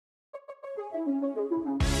Hello,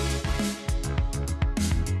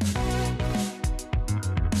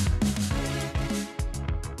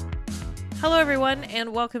 everyone,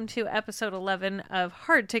 and welcome to episode 11 of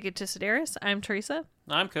Hard Ticket to Sedaris. I'm Teresa.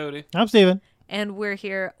 I'm Cody. I'm Steven. And we're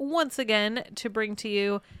here once again to bring to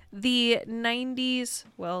you the 90s,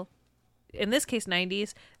 well, in this case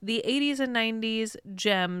 90s, the 80s and 90s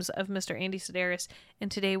gems of Mr. Andy Sedaris.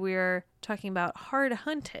 And today we are talking about Hard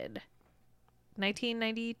Hunted,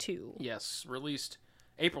 1992. Yes, released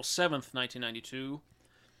April 7th, 1992.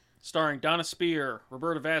 Starring Donna Spear,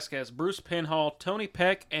 Roberta Vasquez, Bruce Penhall, Tony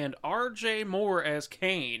Peck, and R.J. Moore as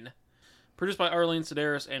Kane. Produced by Arlene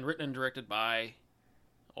Sedaris and written and directed by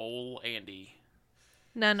Ol' Andy.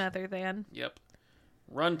 None other than. Yep.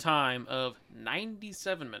 Runtime of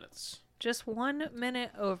 97 minutes. Just 1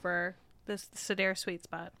 minute over this Sedaris sweet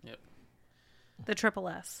spot. Yep. The triple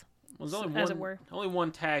S. Was only as one, it were. Only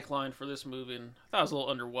one tagline for this movie, and I thought it was a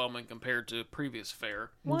little underwhelming compared to previous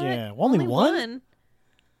fare. What? Yeah, only one?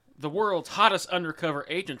 The world's hottest undercover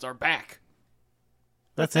agents are back.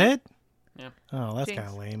 That's it? Yeah. Oh, that's Jinx.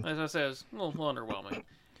 kind of lame. As I said, it's a little underwhelming.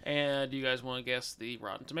 And do you guys want to guess the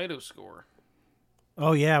Rotten Tomatoes score?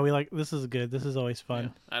 Oh, yeah, this is good. This is always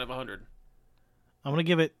fun. Yeah, out of 100. I'm going to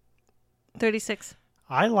give it, 36.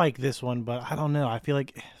 I like this one, but I don't know. I feel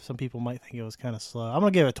like some people might think it was kind of slow. I'm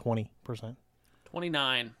going to give it 20%.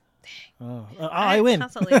 29. Oh, I win.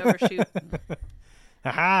 Constantly overshoot.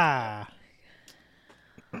 Aha!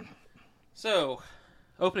 So,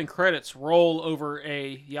 opening credits roll over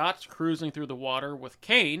a yacht cruising through the water with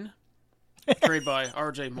Kane, portrayed by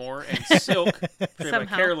R.J. Moore, and Silk, portrayed Somehow. by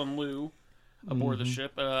Carolyn Liu, aboard the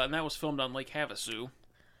ship. And that was filmed on Lake Havasu.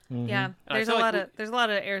 Yeah, I there's a feel like lot of there's a lot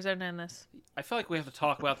of Arizona in this. I feel like we have to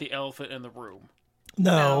talk about the elephant in the room.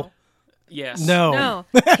 No. Yes. No. No,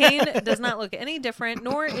 Kane does not look any different,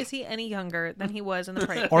 nor is he any younger than he was in the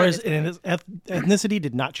previous. Or his ethnicity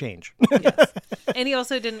did not change. And he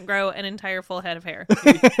also didn't grow an entire full head of hair.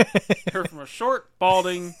 Her from a short,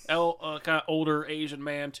 balding, kind of older Asian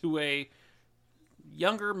man to a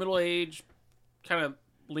younger, middle-aged, kind of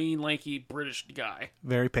lean, lanky British guy.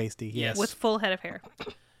 Very pasty, yes. With full head of hair.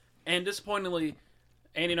 And disappointingly,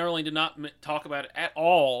 Andy and Arlene did not talk about it at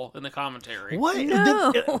all in the commentary. What?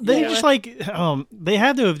 No. They just they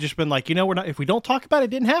had to have just been like, we're not. If we don't talk about it, it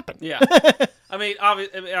didn't happen. Yeah. I mean,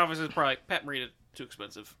 obviously, it's probably Pat Morita too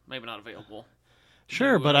expensive, maybe not available.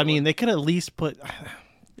 Sure, but I mean, they could at least put. I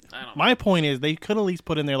don't know. My point is, they could at least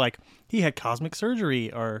put in there like he had cosmic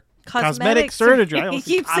surgery or Cosmetic surgery. I He almost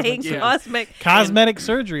keeps said saying cosmic, cosmic. cosmetic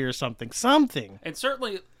surgery or something. And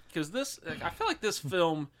certainly, because I feel like this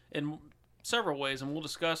film, in several ways, and we'll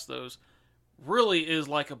discuss those, really is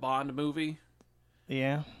like a Bond movie.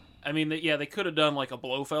 Yeah. I mean, they could have done like a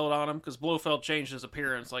Blofeld on him, because Blofeld changed his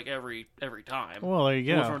appearance like every time. Well, there you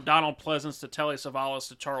He went go. from Donald Pleasance to Telly Savalas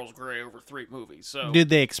to Charles Gray over 3 movies. So Did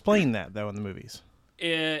they explain that though in the movies?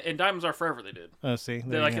 in Diamonds Are Forever, they did. Oh, see,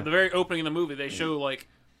 They, like at the very opening of the movie, they show like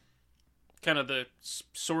kind of the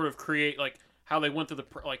sort of create like how they went through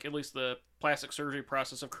at least the plastic surgery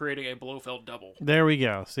process of creating a Blofeld double. There we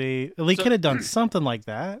go. See, they could have done something like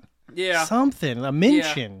that. Yeah. Something, a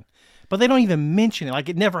mention. But they don't even mention it. Like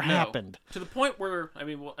it never happened. To the point where, I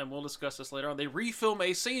mean, we'll discuss this later on, they refilm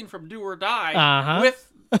a scene from Do or Die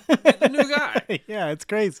with the new guy. Yeah, it's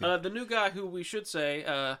crazy. The new guy who we should say,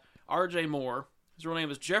 R.J. Moore. His real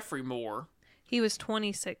name is Jeffrey Moore. He was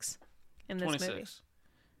 26 in this 26. movie.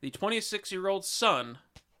 The 26-year-old son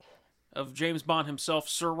of James Bond himself,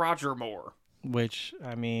 Sir Roger Moore. Which,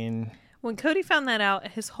 I mean... When Cody found that out,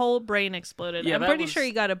 his whole brain exploded. Yeah, I'm that pretty was- sure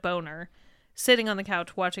he got a boner sitting on the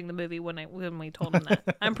couch watching the movie when we told him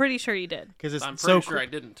that. I'm pretty sure he did. Because it's I'm so pretty sure I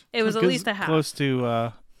didn't. It was at least a half. Close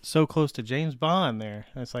to, so close to James Bond there.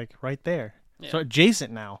 It's like right there. Yeah. So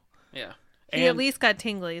adjacent now. Yeah. He at least got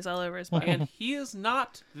tinglies all over his body. And he is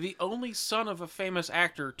not the only son of a famous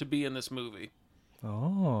actor to be in this movie.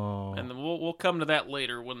 Oh. And then we'll come to that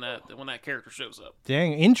later when that character shows up.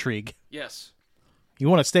 Dang, intrigue. Yes. You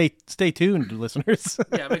want to stay tuned, listeners.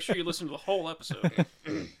 Yeah, make sure you listen to the whole episode.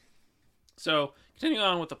 So, continuing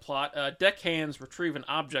on with the plot, deckhands retrieve an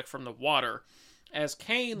object from the water. As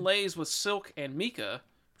Kane lays with Silk and Mika,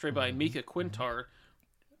 portrayed by Mika Quintard,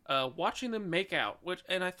 watching them make out.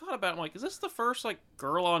 And I thought about it, I'm like, is this the first like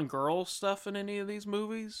girl-on-girl stuff in any of these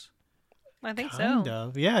movies? I think Kind so.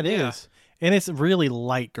 of. Yeah, it is. Yeah. And it's really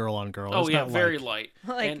light girl on girl. Oh, It's yeah, not very like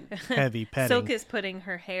light. Like And, heavy petting. Silk is putting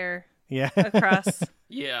her hair Yeah. across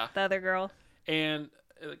yeah. the other girl. And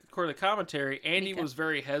according to the commentary, Andy Mika. was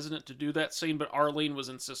very hesitant to do that scene, but Arlene was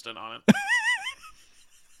insistent on it.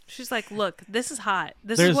 She's like, look, this is hot.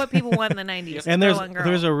 This There's- is what people want in the 90s. And girl on girl.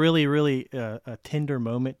 there's a really really a tender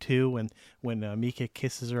moment too when Mika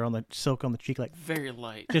kisses her on the Silk on the cheek, like Very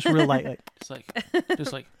light. just real light, like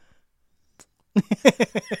Just like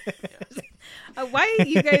Why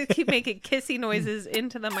you guys keep making kissy noises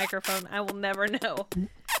into the microphone, I will never know.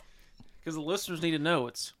 because the listeners need to know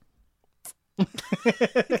it's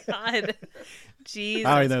God. Jesus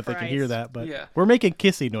I don't know if they can hear Christ. that, but Yeah. we're making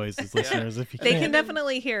kissy noises, listeners. If you They can't. can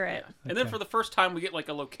definitely hear it. And then for the first time, we get like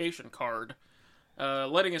a location card,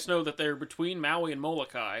 letting us know that they're between Maui and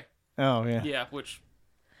Molokai. Oh yeah. Yeah, which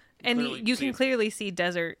And clearly you can seems- clearly see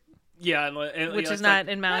desert, yeah, and which yeah, is it's not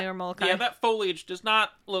like, in Maui or Molokai. yeah, that foliage does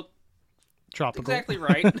not look Tropical. exactly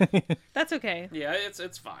right. That's okay. Yeah,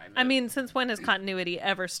 it's fine. I mean, since when has continuity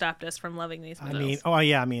ever stopped us from loving these I movies?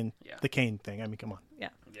 mean, I mean, Yeah. the Kane thing. I mean, come on. Yeah.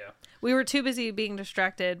 yeah. We were too busy being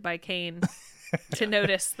distracted by Kane to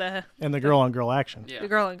notice the And the girl on girl action. Yeah. the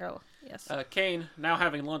girl and girl. Yes. Kane, now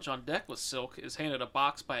having lunch on deck with Silk, is handed a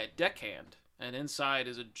box by a deckhand, and inside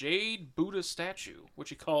is a jade Buddha statue, which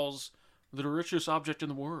he calls the richest object in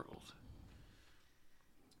the world.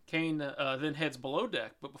 Kane then heads below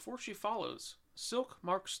deck, but before she follows, Silk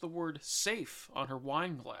marks the word safe on her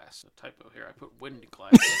wine glass. A typo here, I put wind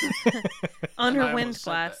glass. On And her I wind almost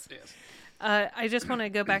said glass. that, yes. I just want to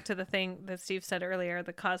go back to the thing that Steve said earlier,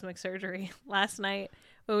 the cosmic surgery. Last night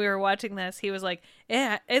when we were watching this, he was like,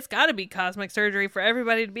 "Yeah, it's got to be cosmic surgery for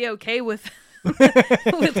everybody to be okay with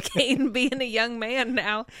with Kane being a young man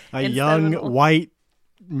now, A instead young of an- white,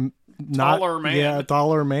 Taller man. Yeah, a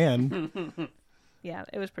taller man. Yeah,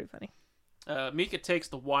 it was pretty funny. Mika takes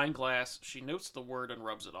the wine glass, she notes the word, and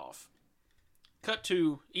rubs it off. Cut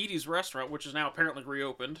to Edie's restaurant, which is now apparently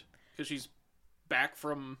reopened, because she's back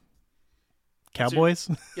from... Cowboys.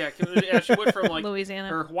 Yeah, she went from like Louisiana.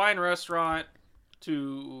 her Hawaiian restaurant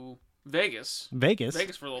to Vegas. Vegas.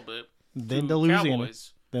 Vegas for a little bit. Then to Louisiana.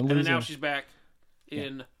 Cowboys. Then And then now Louisiana. she's back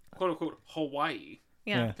in quote-unquote Hawaii,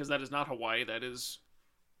 Yeah, Yeah. because that is not Hawaii, that is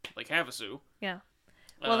Lake Havasu. yeah.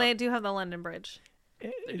 Well, they do have the London Bridge.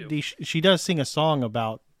 do. She does sing a song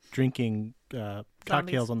about drinking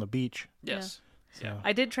cocktails on the beach. Yes. So.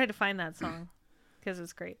 I did try to find that song because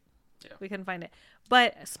it's great. Yeah. We couldn't find it.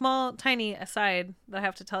 But small, tiny aside that I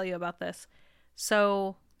have to tell you about this.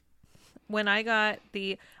 So when I got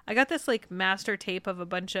this like master tape of a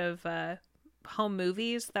bunch of home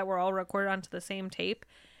movies that were all recorded onto the same tape.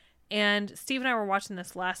 And Steve and I were watching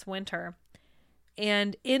this last winter.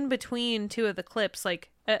 And in between two of the clips, like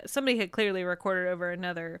somebody had clearly recorded over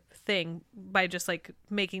another thing by just like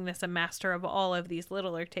making this a master of all of these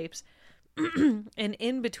littler tapes. And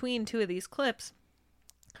in between two of these clips,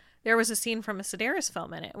 there was a scene from a Sedaris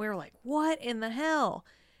film in it. We were like, what in the hell?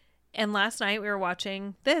 And last night we were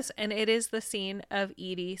watching this, and it is the scene of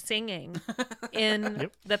Edie singing in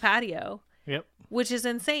Yep. the patio, Yep. which is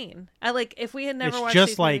insane. If we had never It's watched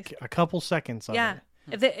just these like movies, a couple seconds of yeah.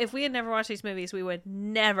 it. If we had never watched these movies, we would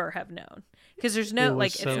never have known, because there's no It was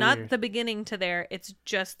like so it's not weird. the beginning to there. It's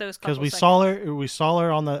just those couple Because we seconds. saw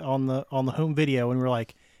her on the home video, and we were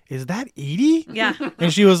like, "Is that Edie?" Yeah.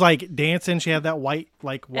 And she was like dancing. She had that white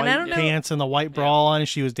I don't know- pants and the white bra on, and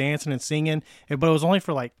she was dancing and singing. But it was only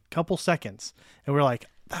for like a couple seconds, and we are like,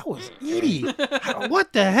 "That was Edie.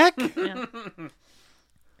 What the heck?" Yeah.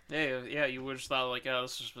 Yeah, you would just thought like, oh,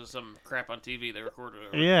 this is just some crap on TV they recorded.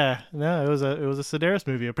 Over. Yeah, no, it was a Sedaris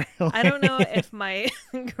movie apparently. I don't know if my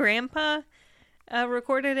grandpa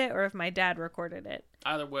recorded it or if my dad recorded it.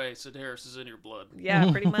 Either way, Sedaris is in your blood.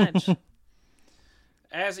 Yeah, pretty much.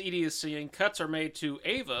 As Edie is singing, cuts are made to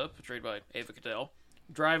Ava, portrayed by Ava Cadell,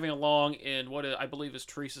 driving along in what I believe is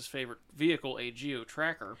Teresa's favorite vehicle, a Geo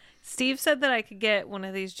Tracker. Steve said that I could get one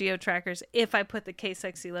of these Geo trackers if I put the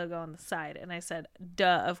K-Sexy logo on the side. And I said,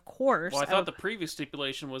 duh, of course. Well, I thought the previous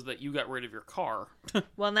stipulation was that you got rid of your car.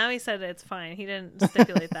 Well, now he said it's fine. He didn't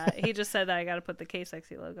stipulate that. He just said that I got to put the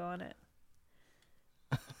K-Sexy logo on it.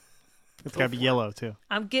 It's got to be yellow too.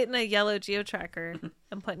 I'm getting a yellow Geo tracker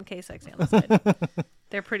and putting K-Sexy on the side.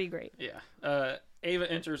 They're pretty great. Yeah.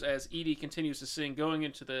 Ava enters as Edie continues to sing, going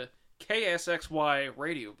into the KSXY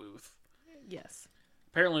radio booth. Yes.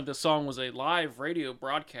 Apparently, the song was a live radio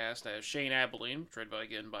broadcast as Shane Abilene, portrayed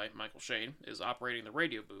by Michael Shane, is operating the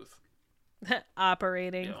radio booth.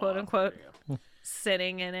 Operating, Yeah, quote unquote, yeah.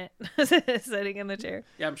 sitting in it, sitting in the chair.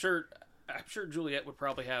 Yeah, I'm sure Juliet would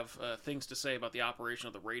probably have things to say about the operation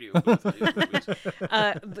of the radio booth in these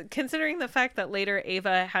movies. Considering the fact that later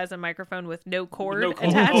Ava has a microphone with no cord No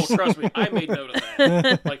cold. attached. Oh, trust me, I made note of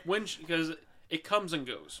that. Like because it comes and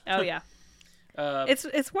goes. Oh yeah,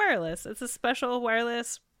 it's wireless. It's a special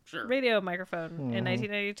wireless Sure. radio microphone in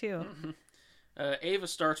 1992. Ava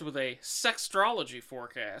starts with a sextrology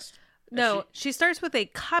forecast. No, she starts with a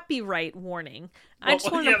copyright warning. I Well,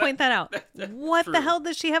 just wanted yeah, to point that out. that's What true. the hell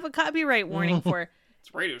does she have a copyright warning for? It's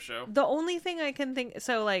a radio show. The only thing I can think,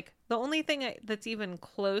 so like the only thing that's even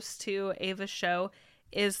close to Ava's show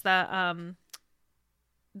is the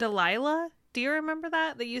Delilah. Do you remember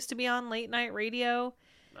that? That used to be on late night radio.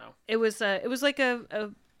 No. It was like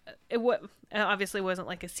it obviously wasn't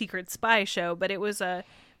like a secret spy show, but it was a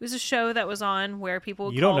show that was on where people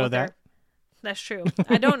would You don't call know with their- that. That's true.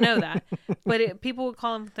 I don't know that, but people would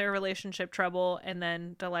call them their relationship trouble, and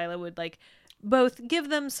then Delilah would like both give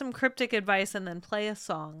them some cryptic advice and then play a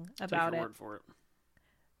song about Take your it. word for it.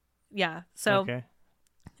 Yeah. So, Okay.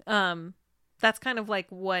 that's kind of like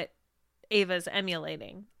what Ava's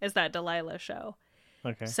emulating is that Delilah show.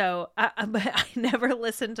 Okay. So, but I never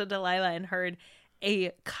listened to Delilah and heard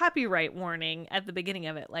a copyright warning at the beginning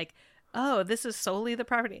of it, like, oh, this is solely the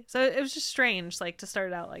property. So it was just strange, like to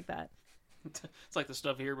start out like that. It's like the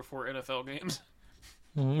stuff here before NFL games.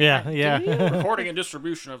 Yeah. Recording and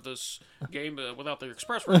distribution of this game without the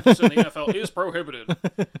express purchase in the NFL is prohibited.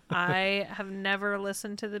 I have never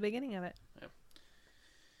listened to the beginning of it.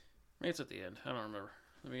 It's at the end. I don't remember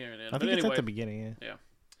the beginning and the end. I But think it's anyway, at the beginning.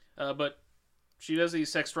 Yeah. but she does the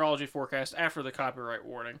sextrology forecast after the copyright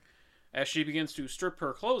warning, as she begins to strip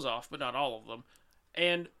her clothes off, but not all of them.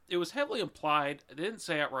 And it was heavily implied, it didn't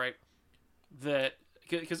say outright, that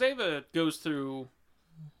because Ava goes through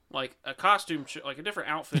like a costume, like a different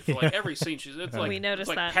outfit for like every scene. It's like We noticed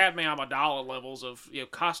it's like that. Padme Amidala levels of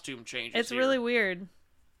costume changes. It's here. really weird.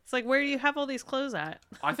 It's like, where do you have all these clothes at?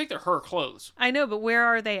 I think they're her clothes. I know, but where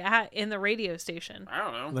are they at in the radio station? I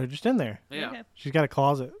don't know. They're just in there. Yeah. Okay. She's got a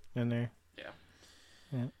closet in there.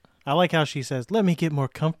 Yeah. I like how she says, "Let me get more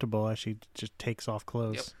comfortable," as she just takes off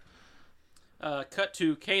clothes. Cut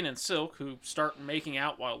to Kane and Silk, who start making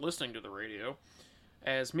out while listening to the radio,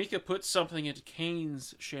 as Mika puts something into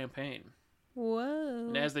Kane's champagne. Whoa.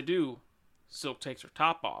 And as they do, Silk takes her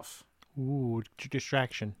top off. Ooh,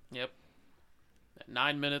 distraction. Yep. At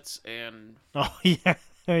 9 minutes and Oh yeah,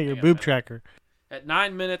 your Yeah, boob man. tracker. at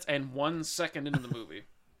 9 minutes and 1 second into the movie.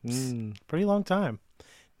 Pretty long time.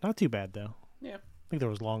 Not too bad though. Yeah. I think there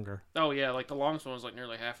was longer. Oh yeah, like the longest one was like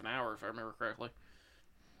nearly half an hour if I remember correctly.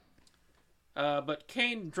 But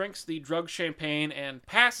Kane drinks the drug champagne and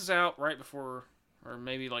passes out right before, or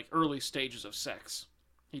maybe like early stages of sex.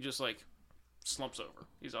 He just like slumps over.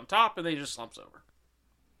 He's on top and then he just slumps over.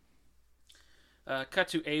 Cut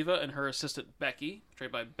to Ava and her assistant Becky,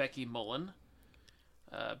 portrayed by Becky Mullen.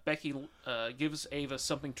 Becky gives Ava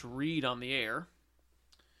something to read on the air.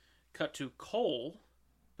 Cut to Cole,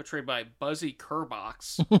 portrayed by Buzzy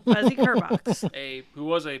Kerbox, Buzzy Kerbox. who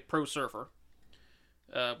was a pro surfer,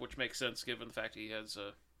 which makes sense given the fact he has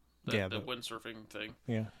the windsurfing thing.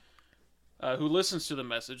 Yeah. Who listens to the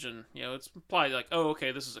message, and it's implied like, oh,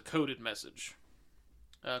 okay, this is a coded message.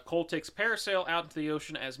 Cole takes parasail out into the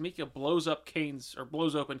ocean as Mika blows open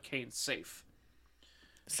Kane's safe.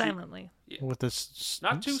 Silently. With this.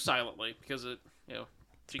 Not too silently, because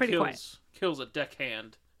she pretty quiet. kills a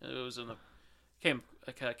deckhand. It was came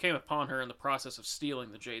upon her in the process of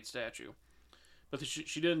stealing the jade statue. But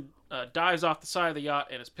she then dives off the side of the yacht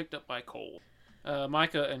and is picked up by Cole.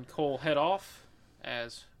 Micah and Cole head off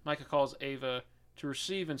as Micah calls Ava to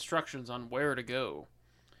receive instructions on where to go.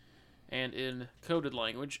 And in coded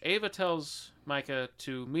language, Ava tells Micah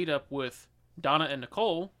to meet up with Donna and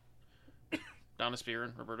Nicole, Donna Spear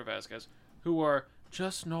and Roberta Vasquez, who are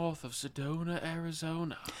just north of Sedona,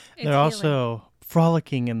 Arizona. It's They're also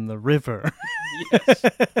frolicking in the river, Yes.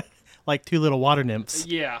 like two little water nymphs.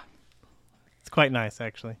 Yeah. It's quite nice,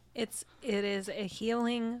 actually. It is a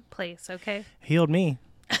healing place, okay? Healed me.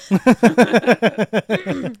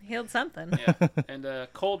 Healed something. Yeah. And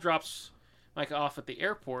Cole drops Micah off at the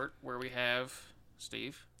airport where we have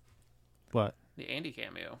Steve, What? the Andy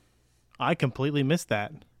cameo. I completely missed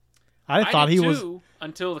that. I thought did he was. too,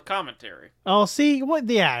 until the commentary. Oh, see what?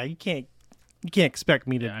 Yeah, you can't expect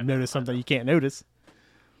me to Yeah, I notice know. something you can't notice.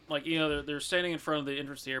 Like, they're standing in front of the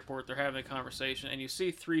entrance to the airport, they're having a conversation, and you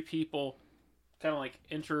see three people kind of like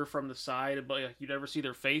enter from the side, but like, you never see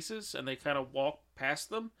their faces, and they kind of walk past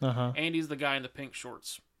them. Uh-huh. Andy's the guy in the pink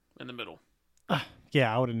shorts in the middle.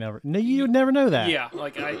 Yeah, I would have never. No, you would never know that. Yeah,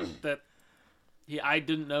 like I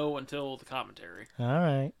didn't know until the commentary. All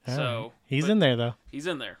right. So, he's but- in there though. He's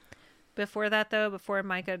in there. Before that, though, before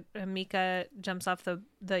Mika jumps off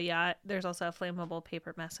the yacht, there's also a flammable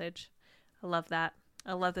paper message. I love that.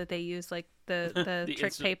 I love that they use like the The trick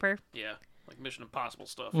instant- paper. Yeah, like Mission Impossible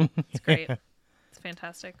stuff. It's great. It's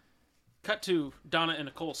fantastic. Cut to Donna and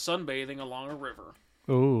Nicole sunbathing along a river.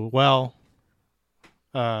 Ooh, well,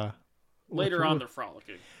 Later on, they're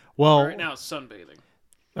frolicking. Well, Right now, it's sunbathing.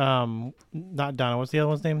 not Donna. What's the other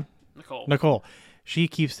one's name? Nicole. Nicole. She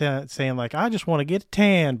keeps saying like, I just want to get a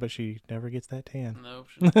tan, but she never gets that tan. No,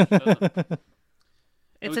 she doesn't.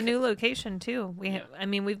 It's a new location too. I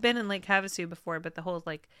mean, we've been in Lake Havasu before, but the whole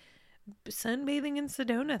like sunbathing in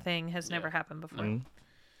Sedona thing has never happened before.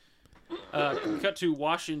 Cut to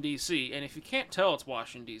Washington, D.C., and if you can't tell it's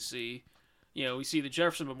Washington, D.C., we see the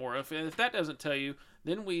Jefferson Memorial. If that doesn't tell you,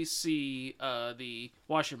 then we see the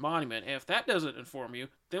Washington Monument, and if that doesn't inform you,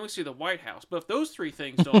 then we see the White House. But if those three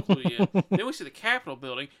things don't clue you in, then we see the Capitol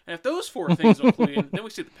building, and if those four things don't clue you in, then we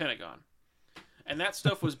see the Pentagon. And that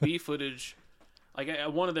stuff was B footage. Like,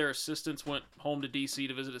 one of their assistants went home to D.C.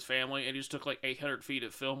 to visit his family, and he just took like 800 feet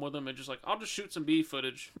of film with him, and just like, I'll just shoot some B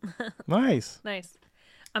footage. Nice. Nice.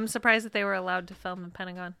 I'm surprised that they were allowed to film the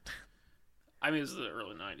Pentagon. I mean, this is the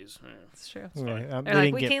early 90s. Yeah. It's true. Yeah, They're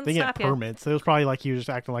like, "We can't they stop get you." permits. It was probably like he was just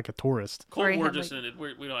acting like a tourist. Cold Or he War had, just like- ended.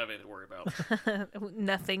 We don't have anything to worry about.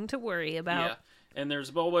 Nothing to worry about. Yeah. And there's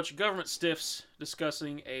a whole bunch of government stiffs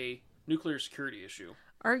discussing a nuclear security issue.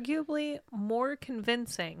 Arguably more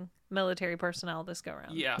convincing military personnel this go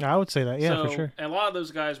around. Yeah. I would say that. Yeah, So, for sure. And a lot of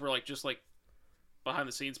those guys were like just like behind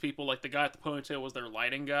the scenes people. Like the guy at the ponytail was their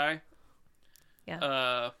lighting guy.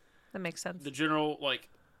 Yeah. That makes sense. The general, like,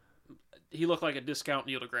 he looked like a discount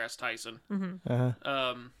Neil deGrasse Tyson.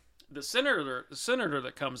 Uh-huh. The senator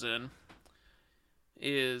that comes in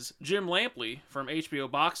is Jim Lampley from HBO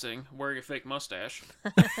Boxing, wearing a fake mustache.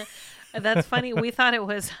 That's funny. We thought it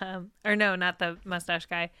was, or no, not the mustache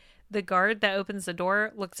guy. The guard that opens the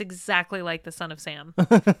door looks exactly like the son of Sam.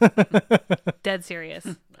 Dead serious.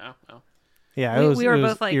 Oh. Yeah, we it was, were it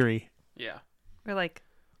was both like- eerie. Yeah. We're like,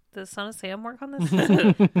 does son of Sam work on this?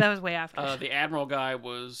 That was way after. The Admiral guy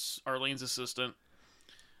was Arlene's assistant.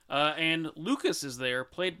 And Lucas is there,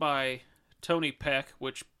 played by Tony Peck,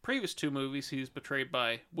 which previous two movies he's portrayed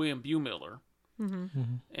by William Buemiller.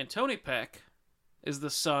 And Tony Peck is the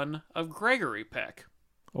son of Gregory Peck.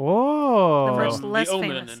 Oh. The first- From less The Omen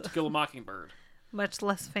famous. and To Kill a Mockingbird. Much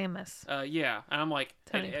less famous. Yeah, and I'm like,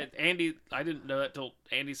 Tony and Andy, I didn't know that till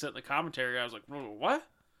Andy said in the commentary. I was like, "Whoa, what?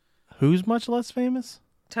 Who's much less famous?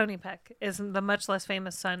 Tony Peck is the much less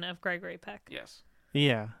famous son of Gregory Peck. Yes.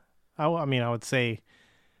 Yeah. I mean, I would say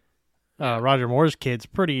Yeah. Roger Moore's kid's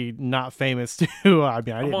pretty not famous, too. I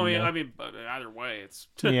mean, I didn't know. But either way, it's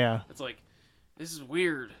Yeah. it's like this is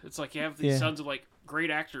weird. It's like you have these Yeah. sons of like great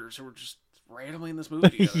actors who are just randomly in this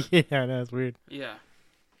movie together. Yeah, that's weird. Yeah.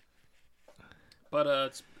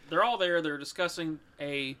 But they're all there. They're discussing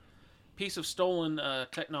a piece of stolen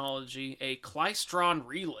technology, a Klystron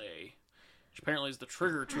relay, which apparently is the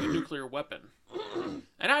trigger to a nuclear weapon.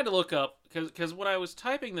 And I had to look up, because when I was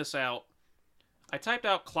typing this out, I typed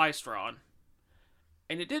out Klystron,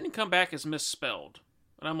 and it didn't come back as misspelled.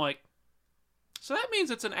 And I'm like, so that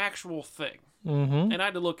means it's an actual thing. Mm-hmm. And I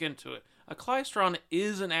had to look into it. A Klystron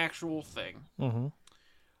is an actual thing. Mm-hmm.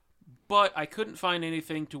 But I couldn't find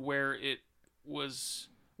anything to where it was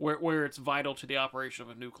where it's vital to the operation of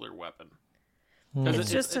a nuclear weapon. 'Cause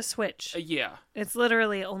It's just a switch. Yeah, It's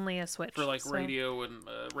literally only a switch. for like so- radio and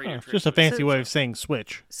radio. It's just a transmission. fancy way of saying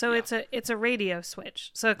switch. So Yeah. it's a radio switch.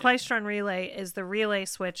 So a Klystron relay is the relay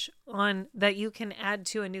switch on that you can add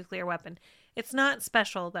to a nuclear weapon. It's not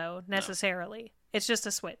special though necessarily. It's just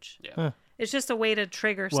a switch. Yeah. Huh. It's just a way to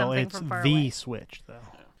trigger Well, something it's from far the away. switch, though.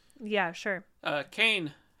 Yeah, sure.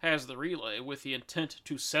 Kane has the relay with the intent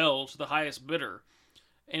to sell to the highest bidder,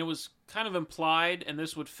 and it was kind of implied, and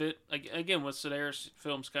this would fit again with Sedaris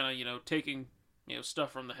films, kind of taking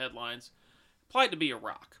stuff from the headlines, implied to be a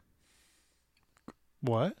rock.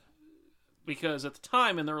 What? Because at the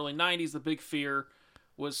time in the early 90s, the big fear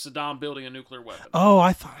was Saddam building a nuclear weapon.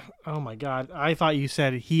 Oh, oh my God. I thought you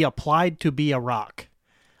said he applied to be a rock.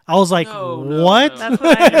 I was like, No, what? no. That's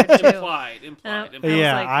what I heard too. Implied. I was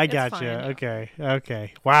Yeah, like, I it's got fine. you.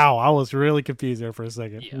 Okay. Wow, I was really confused there for a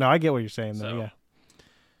second. Yeah. No, I get what you're saying, though. So- Yeah.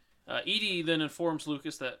 Edie then informs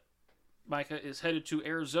Lucas that Micah is headed to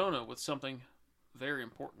Arizona with something very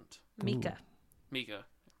important. Mika. Mika.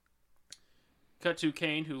 Cut to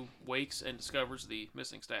Kane, who wakes and discovers the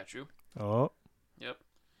missing statue. Oh. Yep.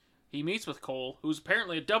 He meets with Cole, who's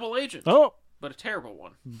apparently a double agent, Oh. but a terrible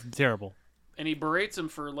one. Terrible. And he berates him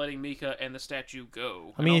for letting Mika and the statue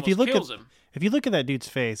go. I mean, and if you almost look kills at him. if you look at that dude's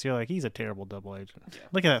face, you're like, he's a terrible double agent. Yeah.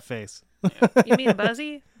 Look at that face. You mean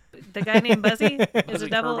Buzzy? The guy named Buzzy is Buzzy a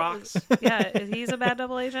double. Kerbox. Yeah, he's a bad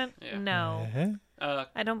double agent. Yeah. No, Uh-huh.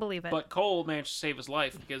 I don't believe it. But Cole managed to save his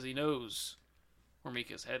life because he knows where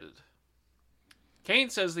Mika's headed. Kane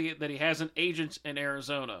says that he has an agent in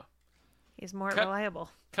Arizona. He's more Cut. reliable.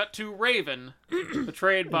 Cut to Raven,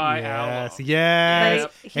 betrayed by Outlaw. Yes,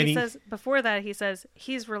 yes. But And he says before that he says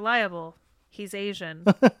he's reliable. He's Asian.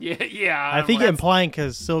 Yeah. I think I'm- implying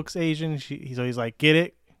because Silk's Asian, he's always like, get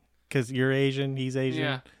it? Because you're Asian, he's Asian.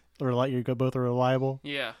 Yeah. Or like you both are reliable.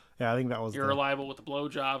 Yeah. Yeah, I think that was You're the, reliable with the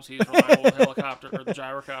blowjobs. He's reliable with the helicopter or the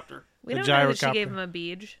gyrocopter. We The don't know that she gyrocopter. gave him a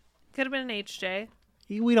beej. Could have been an HJ.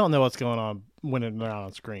 We don't know what's going on when it's not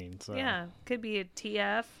on screen. So Yeah, could be a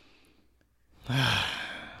TF.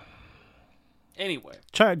 Anyway,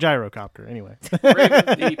 Gyrocopter, anyway.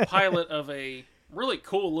 Raven, the pilot of a really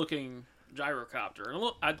cool-looking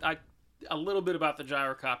gyrocopter, and a little bit about the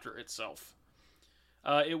gyrocopter itself.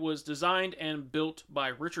 It was designed and built by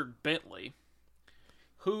Richard Bentley,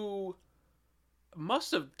 who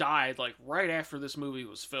must have died like right after this movie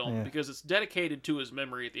was filmed Yeah. because it's dedicated to his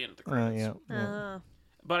memory at the end of the credits. Yeah.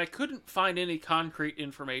 But I couldn't find any concrete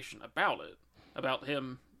information about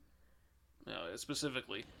him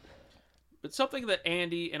specifically. But something that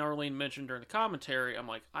Andy and Arlene mentioned during the commentary, I'm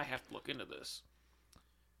like, I have to look into this.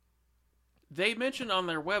 They mentioned on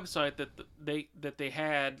their website that they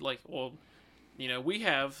had like, well, we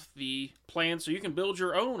have the plan so you can build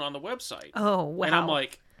your own on the website. Oh, wow. And I'm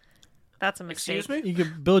like, that's a mistake. excuse me? You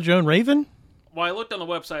could build your own Raven? Well, I looked on the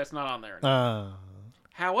website, it's not on there anymore.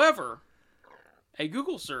 However, a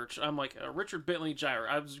Google search, I'm like, Richard Bentley gyro.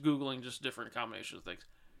 I was Googling just different combinations of things.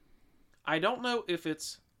 I don't know if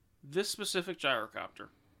it's this specific gyrocopter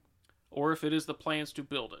or if it is the plans to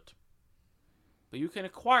build it. But you can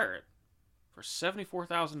acquire it for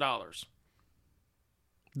 $74,000.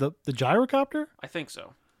 The gyrocopter? I think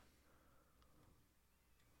so.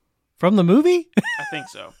 From the movie? I think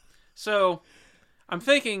so. So, I'm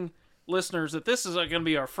thinking, listeners, that this is going to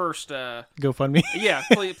be our first... GoFundMe. Yeah,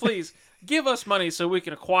 please give us money so we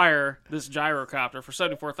can acquire this gyrocopter for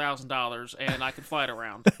 $74,000 and I can fly it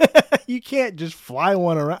around. You can't just fly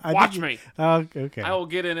one around. Watch me. Oh, okay. I will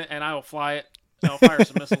get in it and I will fly it. I'll fire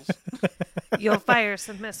some missiles. You'll fire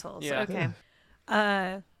some missiles. Yeah. Okay.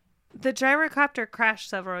 The gyrocopter crashed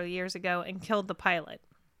several years ago and killed the pilot.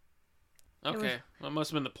 Okay. Well, it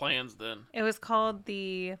must have been the plans then. It was called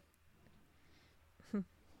the...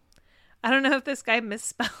 I don't know if this guy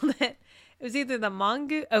misspelled it. It was either the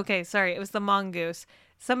mongoose. Okay, sorry. It was the mongoose.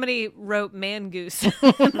 Somebody wrote mangoose.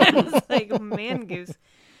 I was like, mangoose.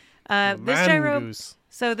 This gyro... Mangoose.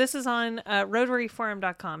 So this is on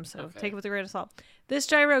rotaryforum.com, so Okay. take it with a grain of salt. This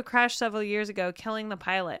gyro crashed several years ago, killing the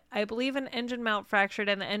pilot. I believe an engine mount fractured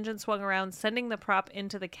and the engine swung around, sending the prop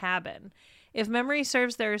into the cabin. If memory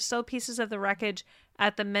serves, there are still pieces of the wreckage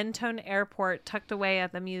at the Mentone Airport tucked away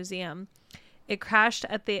at the museum. It crashed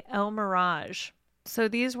at the El Mirage. So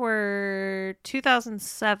these were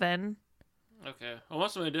 2007. Okay. Well, it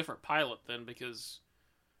must have been a different pilot then because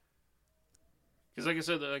like I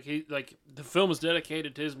said, the film is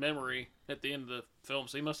dedicated to his memory at the end of the film,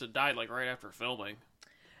 so he must have died like right after filming.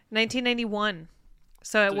 1991.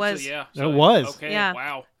 So it was. Yeah. It was. Okay. Yeah.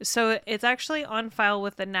 Wow. So it's actually on file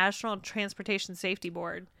with the National Transportation Safety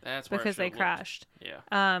Board That's where I because they should've looked. crashed.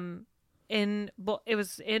 Yeah. It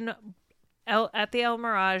was at the El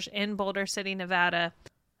Mirage in Boulder City, Nevada.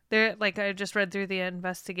 There, like I just read through the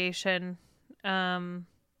investigation.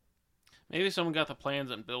 Maybe someone got the plans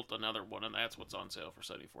and built another one, and that's what's on sale for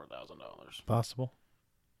 $74,000. Possible.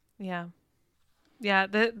 Yeah.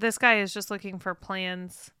 This guy is just looking for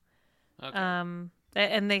plans. Okay.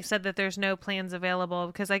 And they said that there's no plans available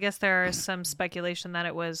because I guess there is some speculation that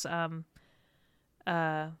it was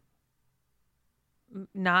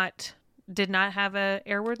did not have a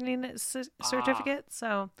airworthiness certificate.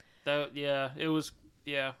 So It was.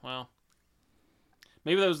 Yeah. Well,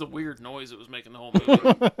 maybe that was the weird noise it was making the whole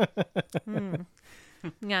movie.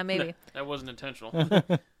 yeah, maybe. That wasn't intentional.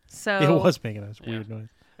 So It was making a weird noise.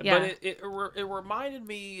 Yeah. But it reminded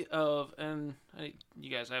me of, and you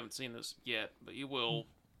guys haven't seen this yet, but you will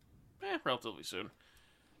relatively soon.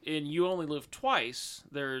 In You Only Live Twice,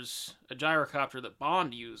 there's a gyrocopter that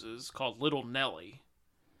Bond uses called Little Nelly.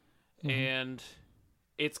 And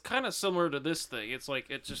it's kind of similar to this thing. It's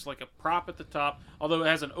just like a prop at the top, although it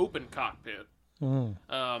has an open cockpit.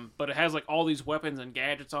 But it has like all these weapons and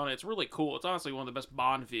gadgets on it. It's really cool. It's honestly one of the best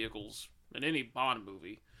Bond vehicles in any Bond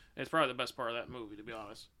movie. It's probably the best part of that movie, to be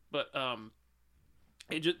honest. But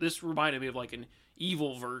this reminded me of like an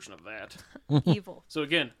evil version of that. evil. So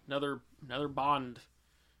again, another Bond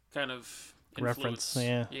kind of Reference,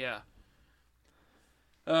 influence. yeah.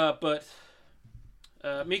 But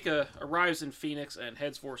Mika arrives in Phoenix and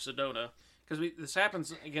heads for Sedona because this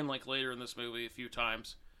happens again like later in this movie a few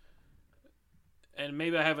times, and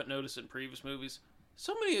maybe I haven't noticed in previous movies.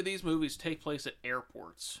 So many of these movies take place at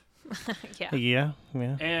airports. Yeah.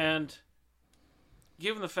 Yeah. And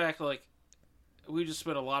given the fact like we just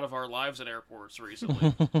spent a lot of our lives in airports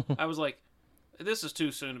recently, I was like, this is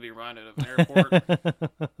too soon to be reminded of an airport.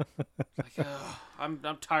 Like, I'm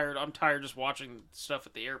tired. I'm tired just watching stuff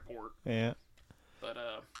at the airport. Yeah. But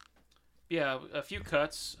yeah, a few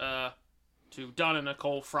cuts to Don and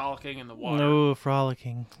Nicole frolicking in the water. No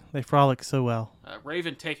frolicking. They frolic so well.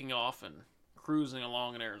 Raven taking off and cruising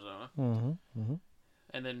along in Arizona. Mm-hmm.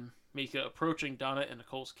 And then Mika approaching Donna and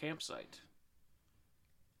Nicole's campsite.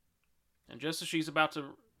 And just as she's about to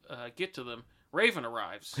get to them, Raven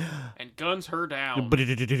arrives and guns her down.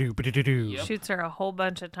 Yep. Shoots her a whole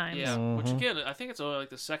bunch of times. Yeah, which again, I think it's only like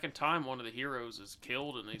the second time one of the heroes is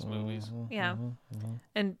killed in these movies. Yeah.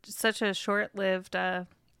 And such a short-lived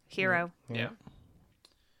hero. Yeah.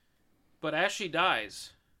 But as she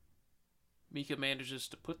dies, Mika manages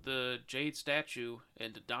to put the jade statue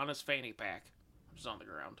into Donna's fanny pack, which is on the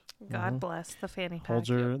ground. God bless the fanny pack. Holds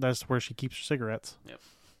her. That's where she keeps her cigarettes. Yep.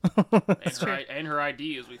 And her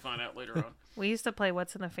ID, as we find out later on. We used to play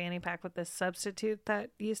What's in the Fanny Pack with this substitute that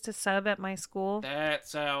used to sub at my school. That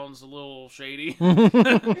sounds a little shady.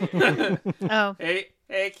 Oh.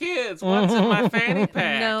 Hey kids, what's in my fanny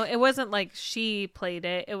pack? No, it wasn't like she played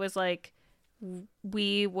it. It was like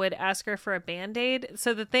we would ask her for a Band-Aid.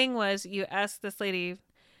 So the thing was, you asked this lady,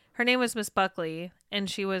 her name was Miss Buckley, and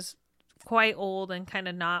she was quite old and kind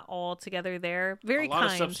of not all together there. Very a lot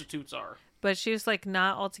kind. of substitutes are. But she was like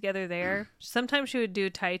not all together there. Sometimes she would do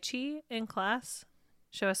Tai Chi in class,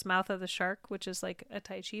 show us Mouth of the Shark, which is like a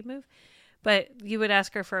Tai Chi move. But you would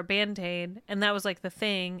ask her for a Band-Aid, and that was like the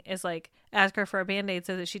thing, is like ask her for a Band-Aid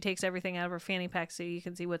so that she takes everything out of her fanny pack so you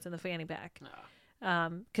can see what's in the fanny pack.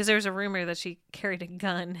 Because there was a rumor that she carried a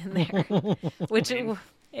gun in there, which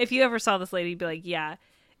if you ever saw this lady, you'd be like, yeah,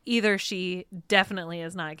 either she definitely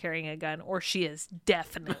is not carrying a gun or she is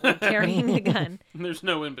definitely carrying a gun. There's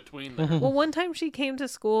no in between there. Well, one time she came to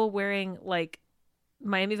school wearing like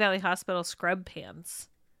Miami Valley Hospital scrub pants.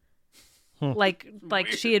 Like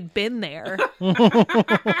she had been there.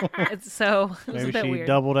 So it was Maybe a bit she weird.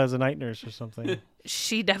 doubled as a night nurse or something.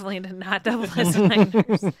 She definitely did not double as a night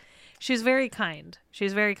nurse. She's very kind.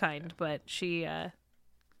 She's very kind, but she had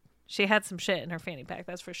some shit in her fanny pack,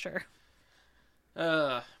 that's for sure.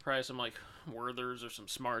 Probably some like Werthers or some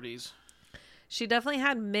Smarties. She definitely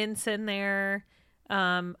had mints in there.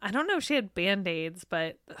 I don't know if she had Band-Aids,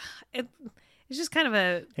 but it's just kind of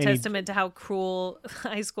a testament to how cruel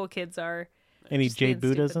high school kids are. Any Just being Jade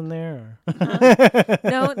Buddhas stupid. in there?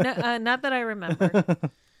 No, not that I remember.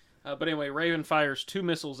 But anyway, Raven fires 2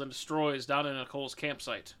 missiles and destroys Donna and Nicole's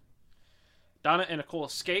campsite. Donna and Nicole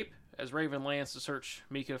escape as Raven lands to search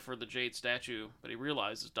Mika for the jade statue, but he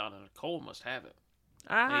realizes Donna and Nicole must have it.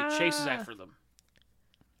 And he chases after them.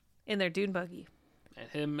 In their dune buggy. And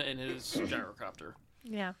him and his gyrocopter.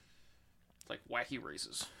 Yeah. It's like wacky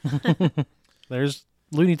races. There's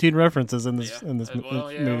Looney Tune references in this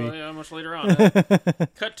movie. Yeah, much later on.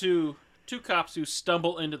 Cut to 2 cops who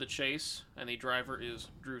stumble into the chase, and the driver is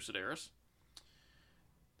Drew Sedaris.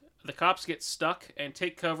 The cops get stuck and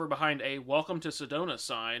take cover behind a "Welcome to Sedona"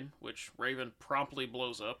 sign, which Raven promptly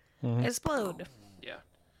blows up. Explode. Yeah.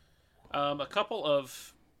 A couple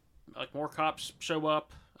of more cops show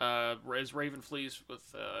up as Raven flees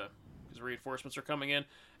with his reinforcements are coming in,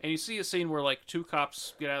 and you see a scene where 2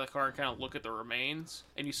 cops get out of the car and kind of look at the remains,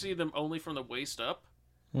 and you see them only from the waist up.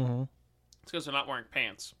 Mm-hmm. It's because they're not wearing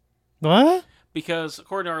pants. What? Because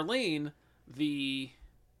according to Arlene, the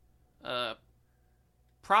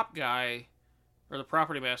prop guy or the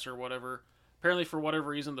property master or whatever, apparently for whatever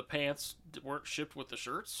reason the pants weren't shipped with the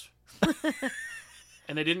shirts.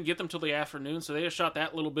 And they didn't get them till the afternoon, so they just shot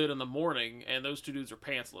that little bit in the morning, and those 2 dudes are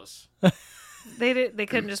pantsless. They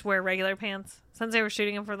couldn't just wear regular pants since they were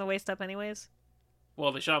shooting them from the waist up anyways.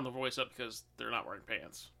 Well, they shot them the voice up because they're not wearing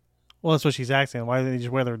pants. Well, that's what she's asking. Why didn't they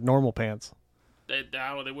just wear their normal pants? They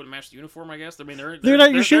wouldn't match the uniform, I guess. I mean, They're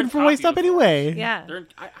not. You're shooting from waist up anyway. Yeah.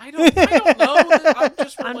 I don't know. I'm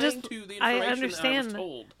just relaying to the information I that I understand. was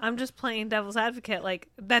told. I'm just playing devil's advocate. Like,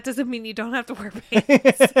 that doesn't mean you don't have to wear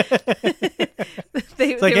pants.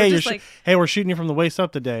 It's like, hey, we're shooting you from the waist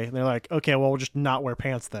up today. And they're like, okay, well, we'll just not wear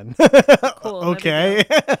pants then. Cool, no big okay,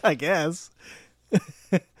 I guess.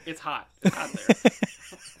 It's hot. It's hot there.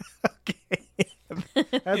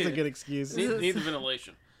 Okay, that's a good excuse. Need the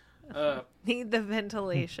ventilation. Need the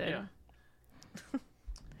ventilation. Yeah.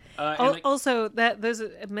 And Also, those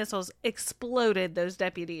missiles exploded those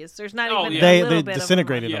deputies. There's not even They a little bit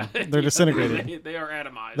disintegrated of them. They're disintegrated. They are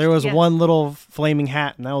atomized. There was one little flaming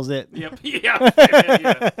hat, and that was it. Yep. Yeah.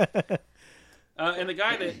 And the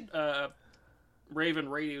guy that Raven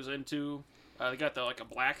radios into, they got a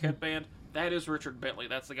black headband. That is Richard Bentley.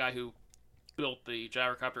 That's the guy who built the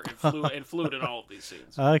gyrocopter and flew it in all of these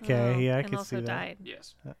scenes. Okay, yeah, I and can also see that. died.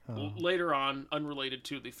 Yes. Oh. Later on, unrelated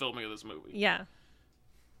to the filming of this movie. Yeah,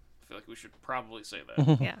 I feel like we should probably say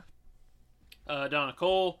that. yeah. Donna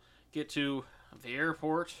Cole get to the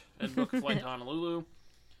airport and book a flight to Honolulu.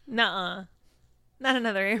 Nuh-uh. Not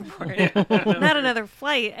another airport. Not another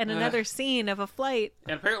flight and another scene of a flight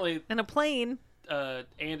And apparently, and a plane.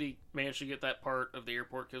 Andy managed to get that part of the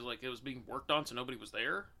airport because like it was being worked on, so nobody was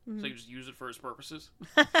there. So he just used it for his purposes.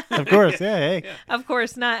 Of course, yeah. Hey, Of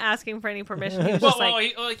course, not asking for any permission. He was Well,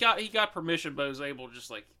 just like, he got permission, but was able to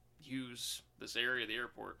just like use this area of the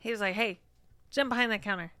airport. he was like, hey, jump behind that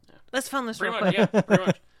counter. Let's film this Pretty real much, quick. yeah, pretty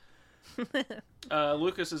much.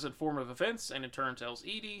 Lucas is informed of events and in turn tells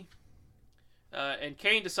Edie. And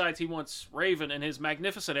Kane decides he wants Raven in his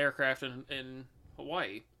magnificent aircraft in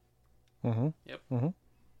Hawaii. Mm-hmm. Yep. Mm-hmm.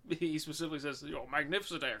 He specifically says,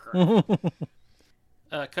 magnificent aircraft.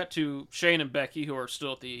 Cut to Shane and Becky, who are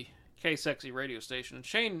still at the K-Sexy radio station. And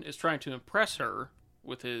Shane is trying to impress her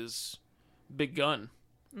with his big gun.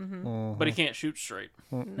 But he can't shoot straight.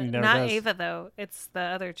 He never Not does. Ava, though. It's the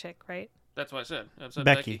other chick, right? That's what I said. I said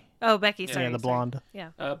Becky. Oh, Becky, sorry. Yeah, the sorry. blonde.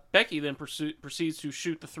 Yeah. Becky then proceeds to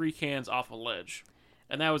shoot the 3 cans off a ledge.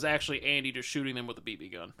 And that was actually Andy just shooting them with a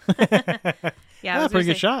BB gun. Yeah, I Yeah, was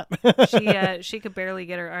pretty gonna good say, shot. she could barely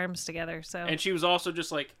get her arms together, so. And she was also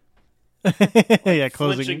just like Yeah, flinching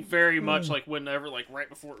closing. very much, like whenever, like right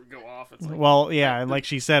before it would go off. It's like, Well, yeah, and like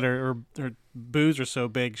she said, her boobs are so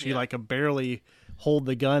big, she Yeah. like could barely hold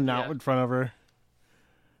the gun out Yeah. in front of her.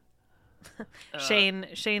 Shane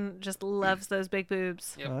just loves those big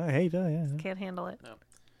boobs. Yep. I hate that. Yeah. Can't handle it.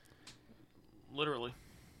 literally,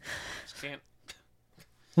 just can't.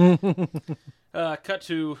 Cut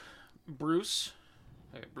to Bruce.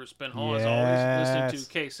 Bruce Ben Hall is always listening Yes. to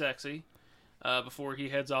K-Sexy before he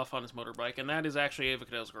heads off on his motorbike, and that is actually Ava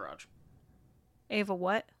Cadell's garage. Ava,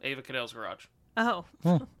 what? Ava Cadell's garage. Oh,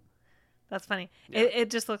 that's funny. Yeah. It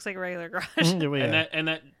just looks like a regular garage. Yeah. And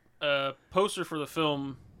that poster for the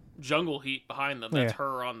film Jungle Heat behind them, that's Yeah.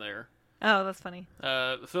 her on there. Oh, that's funny.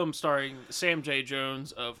 The film starring Sam J.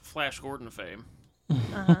 Jones of Flash Gordon fame,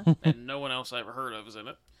 Uh-huh. and no one else I ever heard of is in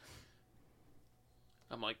it.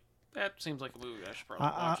 I'm like, that seems like a movie I should probably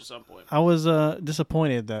watch at some point. I was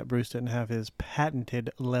disappointed that Bruce didn't have his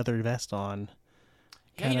patented leather vest on.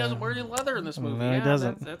 Yeah, he doesn't wear any leather in this movie. No, he Yeah,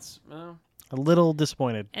 doesn't. That's A little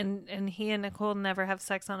disappointed. And he and Nicole never have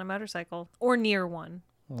sex on a motorcycle or near one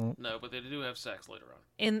no, but they do have sex later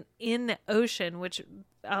on. in the ocean. Which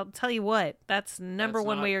I'll tell you what, that's number That's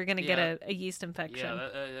one not- way you're going to yeah. get a yeast infection Yeah,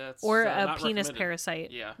 that's or a not penis recommended.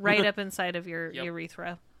 parasite Yeah. right up inside of your Yep.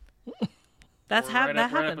 urethra. That's Or how right that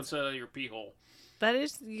up, right up happens. inside of your pee hole. That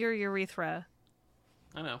is your urethra.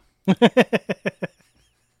 I know.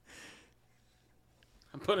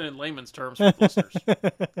 I'm putting it in layman's terms for the listeners.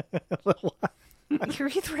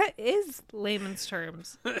 Urethra is layman's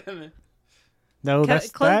terms. No, Cody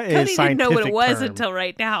that is didn't scientific know what it was term. until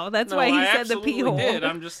right now. That's No, why he I said the pee absolutely hole. did.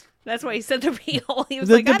 I'm just That's why he said the pee hole. He was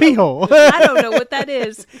the, like, the I, pee don't, hole. I don't know what that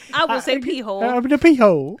is. I will say pee hole. The pee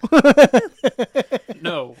hole.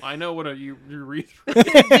 no. I know what a urethra.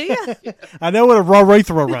 Do ya? I know what a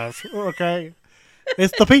urethra is. Okay,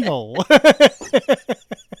 it's the pee hole.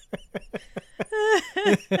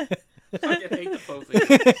 I fucking hate the both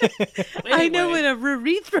of you. I know Anyway, what a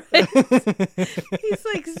urethra is. He's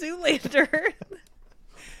like Zoolander.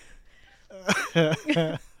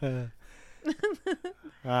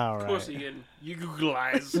 All Of right. course, Ian, you Google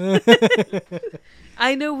eyes.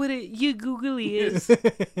 I know what a you googly is.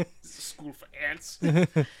 It's a school for ants.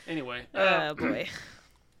 Anyway, Oh boy.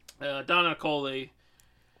 Donna and Nicole, they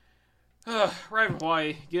arrive in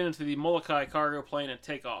Hawaii, get into the Molokai cargo plane, and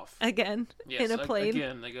take off. Again, Yes, in a plane.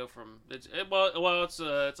 Again, they go from it's a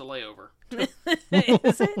layover.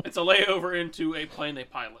 Is it? It's a layover into a plane they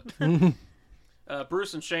pilot.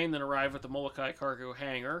 Bruce and Shane then arrive at the Molokai cargo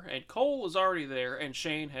hangar, and Cole is already there, and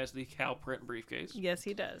Shane has the cow print briefcase. Yes,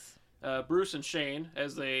 he does. Bruce and Shane,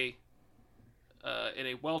 as they, in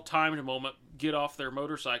a well-timed moment, get off their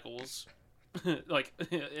motorcycles, like,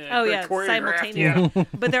 in a Oh very yeah, choreographed- simultaneously. Yeah,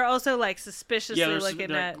 But they're also like suspiciously they're looking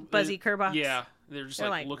they're- at Buzzy Kerbox. Yeah, they're just They're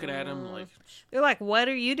like like, looking at him, like, They're like, "What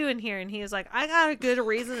are you doing here?" And he was like, "I got a good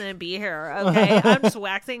reason to be here. Okay, I'm just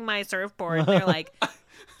waxing my surfboard." And they're like,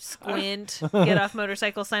 squint, get off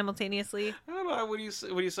motorcycle simultaneously. I don't know, when you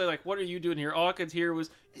say like, what are you doing here? All I could hear was,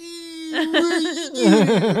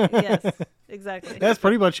 Yes, exactly. That's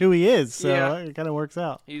pretty much who he is. So Yeah. it kind of works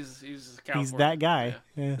out. he's He's California. that guy.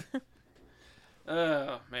 Yeah.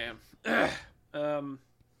 Oh man.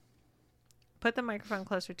 Put the microphone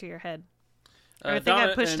closer to your head. I think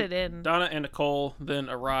I pushed it in. Donna and Nicole then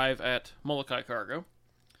arrive at Molokai Cargo.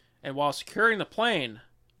 And while securing the plane,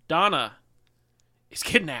 Donna is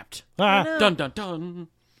kidnapped. Ah. no. Dun, dun, dun.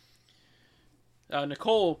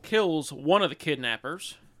 Nicole kills one of the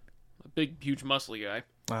kidnappers, a big, huge, muscly guy.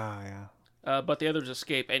 Yeah. But the others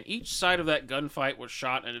escape, and each side of that gunfight was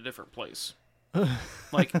shot in a different place.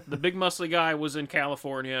 Like, the big, muscly guy was in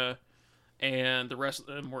California, and the rest of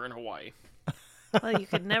them were in Hawaii. Well, you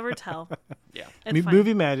could never tell. Yeah. It's fine.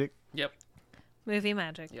 Movie magic. Yep. Movie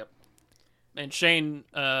magic. Yep. And Shane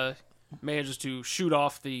manages to shoot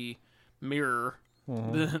off the mirror,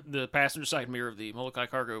 the passenger side mirror of the Molokai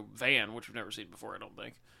Cargo van, which we've never seen before, I don't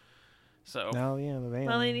think. So, No, yeah, the van.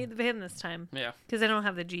 Well, they need the van this time yeah. because they don't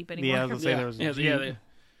have the Jeep anymore. Yeah, I was gonna say there was a Jeep.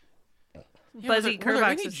 Buzzy were there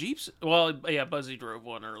any Kerbox is. Jeeps? Well, yeah, Buzzy drove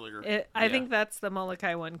one earlier. I think that's the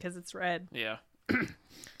Molokai one because it's red. Yeah.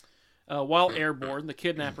 While airborne, the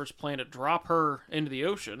kidnappers plan to drop her into the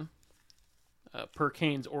ocean, per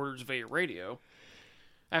Kane's orders via radio.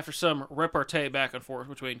 After some repartee back and forth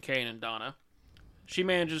between Kane and Donna, she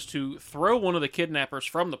manages to throw one of the kidnappers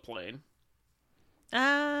from the plane.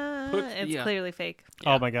 It's yeah. clearly fake.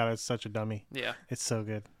 Oh my god, it's such a dummy. Yeah. It's so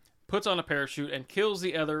good. Puts on a parachute and kills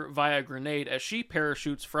the other via grenade as she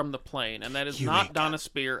parachutes from the plane. And that is You not ain't Donna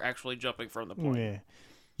Spear actually jumping from the plane. Yeah.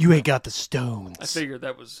 You ain't got the stones. I figured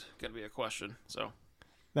that was going to be a question. So,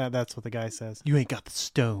 That's what the guy says. You ain't got the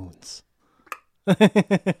stones.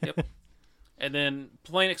 yep. And then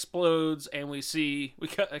plane explodes, and we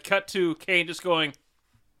cut to Kane just going,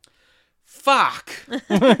 "Fuck." It's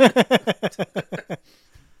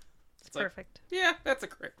like- perfect. Yeah, that's a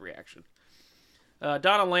correct reaction.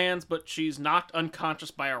 Donna lands, but she's knocked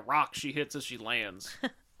unconscious by a rock she hits as she lands.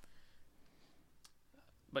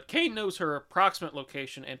 But Kane knows her approximate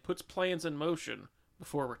location and puts plans in motion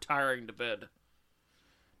before retiring to bed.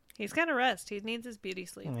 He's got to rest. He needs his beauty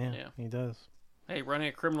sleep. Yeah, Yeah. he does. Hey, running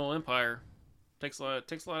a criminal empire takes a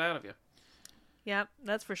lot out of you. Yep,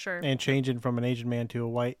 that's for sure. And changing from an Asian man to a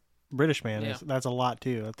white British man, Yeah. that's a lot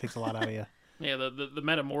too. That takes a lot out of you. Yeah, the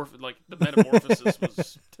metamorphosis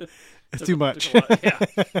was It's too much. took a lot. Yeah.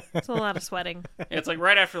 It's a lot of sweating. Yeah, it's like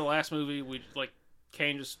right after the last movie,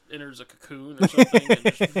 Kane just enters a cocoon or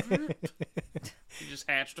something. And he just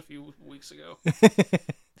hatched a few weeks ago.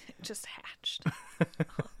 Just hatched.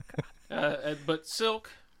 But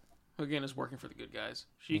Silk, who again is working for the good guys,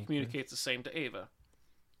 she communicates the same to Ava.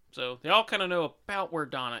 So they all kind of know about where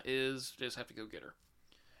Donna is. They just have to go get her.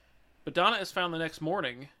 But Donna is found the next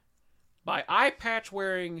morning by eye patch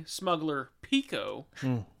wearing smuggler Pico,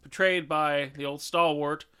 portrayed by the old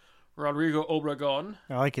stalwart Rodrigo Obregon.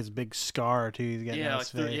 I like his big scar too. He's got Yeah, nice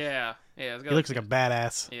face. yeah. He looks like a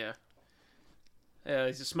badass. Yeah.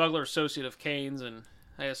 He's a smuggler associate of Kane's, and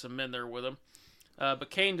he has some men there with him. But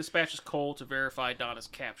Kane dispatches Cole to verify Donna's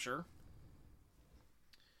capture.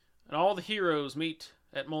 And all the heroes meet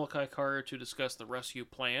at Molokai Cargo to discuss the rescue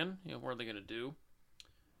plan. What are they going to do?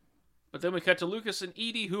 But then we cut to Lucas and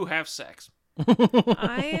Edie, who have sex.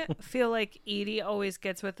 I feel like Edie always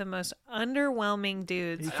gets with the most underwhelming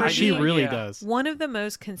dudes. I She do, really yeah. does. One of the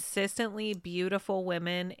most consistently beautiful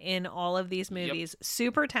women in all of these movies.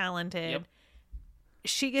 Super talented. Yep.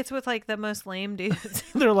 She gets with like the most lame dudes.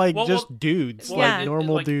 They're like Well, just dudes, well, like yeah.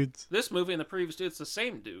 normal like, dudes. This movie and the previous dude, it's the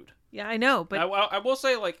same dude. Yeah, I know, but I will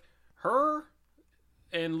say, like, her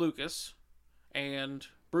and Lucas and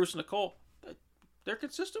Bruce and Nicole, they're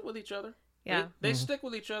consistent with each other. yeah. They stick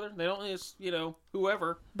with each other. They don't just,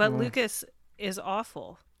 whoever. But Lucas is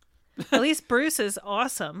awful. At least Bruce is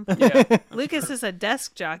awesome. Yeah. Lucas is a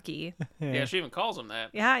desk jockey. Yeah, she even calls him that.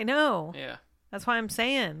 Yeah, I know. Yeah. That's why I'm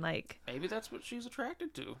saying, like, Maybe that's what she's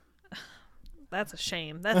attracted to. that's a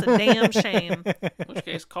shame. That's a damn shame. In which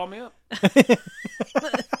case, call me up.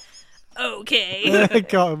 Okay.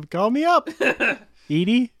 call me up,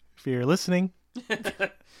 Edie, if you're listening.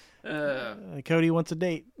 Cody wants a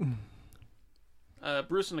date.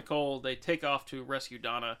 Bruce and Nicole, they take off to rescue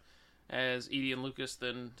Donna as Edie and Lucas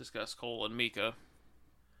then discuss Cole and Mika.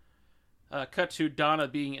 Cut to Donna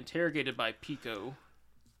being interrogated by Pico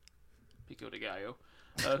de Gallo,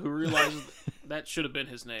 who realizes that should have been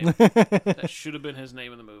his name. That should have been his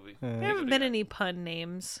name in the movie. There haven't been any pun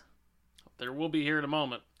names. There will be here in a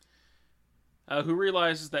moment. Who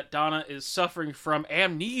realizes that Donna is suffering from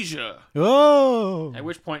amnesia, Oh, at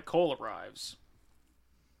which point Cole arrives.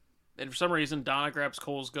 And for some reason, Donna grabs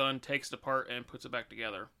Cole's gun, takes it apart, and puts it back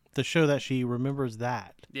together. to show that she remembers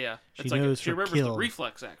that. Yeah. She It's knows she her remembers the kill.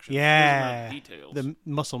 reflex action. Yeah, She doesn't remember the details. the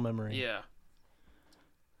muscle memory. Yeah.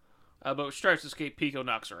 But when she tries to escape, Pico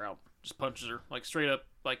knocks her out. Just punches her. Like, straight up,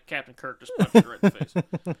 like Captain Kirk just punches her right in the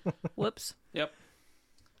face. Whoops. Yep.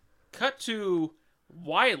 Cut to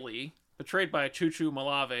Wiley, portrayed by Chuchu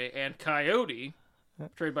Malave, and Coyote,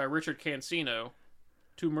 portrayed by Richard Cancino,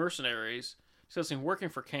 two mercenaries, discussing working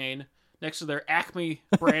for Kane next to their Acme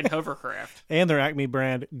brand hovercraft. And their Acme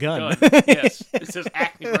brand gun. Yes. It says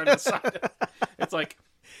Acme right on the side. It's like,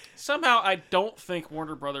 somehow I don't think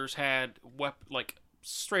Warner Brothers had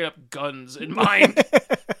straight up guns in mind.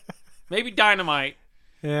 Maybe dynamite,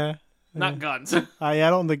 Yeah. not guns. I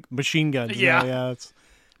don't think machine guns. Yeah. Yeah. It's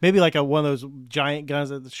maybe like one of those giant guns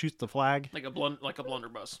that shoots the flag. like a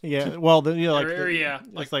blunderbuss. Yeah. Well, like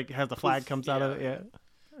Like, like has the flag comes out of it. Yeah.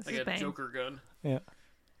 This like is a bang. Joker gun. Yeah.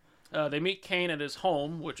 They meet Kane at his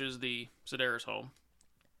home, which is the Sedaris home,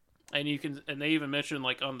 and they even mention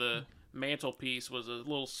like on the mantelpiece was a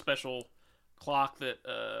little special clock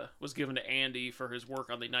that was given to Andy for his work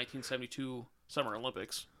on the 1972 Summer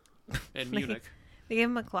Olympics in Munich. They gave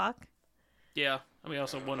him a clock. Yeah, I mean,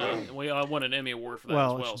 also won an Emmy award for that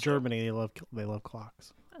Well, as well. it's Germany. They love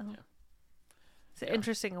clocks. It's an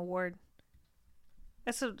interesting award.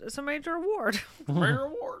 It's a major award. Rare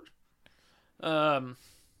award.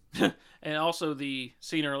 And also the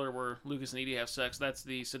scene earlier where Lucas and Edie have sex. That's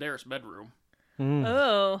the Sedaris bedroom.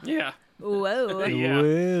 Oh. Yeah. Whoa. Yeah.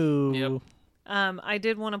 Whoa. Yep. I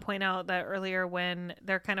did want to point out that earlier when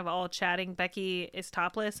they're kind of all chatting, Becky is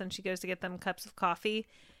topless and she goes to get them cups of coffee.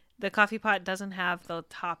 The coffee pot doesn't have the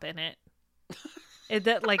top in it.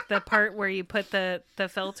 Like the part where you put the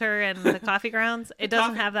filter and the coffee grounds, it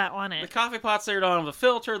doesn't have that on The it. coffee pots there don't have the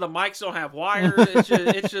filter. The mics don't have wires.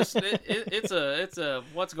 It's a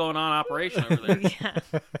what's going on operation over there. Yeah.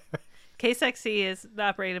 KSXC is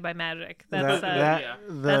operated by magic. That's yeah.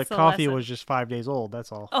 The that's the coffee lesson. was just 5 days old.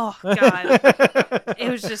 That's all. Oh God! It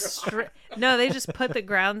was just no. They just put the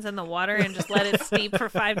grounds in the water and just let it steep for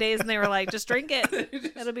 5 days, and they were like, "Just drink it.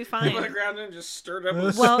 It'll be Put the fine." ground in and just stirred up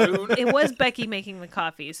with a Well, spoon. it was Becky making the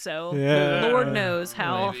coffee, so Yeah. Lord knows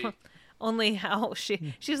how. Maybe. Only how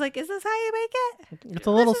she's like, "Is this how you make it? It's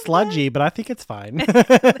a little sludgy, but I think it's fine.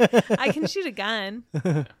 I can shoot a gun."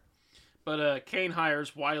 But Kane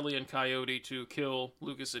hires Wiley and Coyote to kill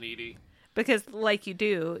Lucas and Edie. Because, like you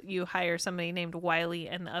do, you hire somebody named Wiley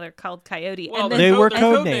and the other called Coyote, Well, and then They were they're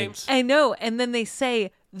code names. I know, and then they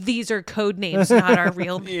say these are code names, not our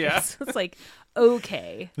real names. Yeah. It's like,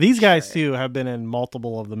 okay. These guys too have been in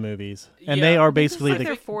multiple of the movies, and Yeah. they are This is basically like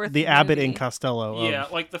their fourth the Abbott movie. and Costello. Yeah,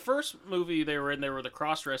 like the first movie they were in, they were the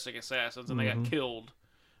cross-dressing assassins, and they got killed.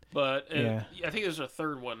 But Yeah. I think there's a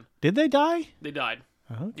third one. Did they die? They died.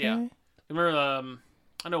 Okay. Yeah. Remember,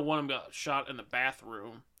 I know one of them got shot in the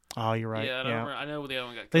bathroom. Oh, you're right. Yeah, I, don't Yeah. remember, I know the other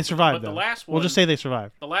one got killed. They survived. But though. the last one, We'll just say they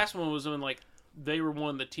survived, the last one was when like they were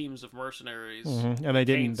one of the teams of mercenaries. and they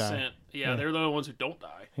didn't Kane die. sent. Yeah, Yeah. they're the only ones who don't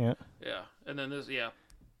die. Yeah. Yeah, and then this, yeah.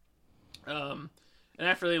 And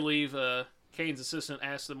after they leave, Kane's assistant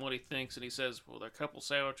asks them what he thinks, and he says, "Well, they're a couple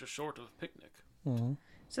sandwiches short of a picnic."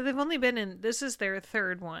 So they've only been in. This is their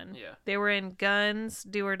third one. Yeah. They were in Guns,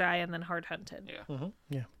 Do or Die, and then Hard Hunted. Yeah.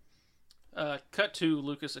 Yeah. Cut to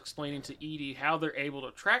Lucas explaining to Edie how they're able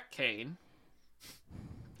to track Kane,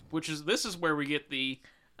 this is where we get the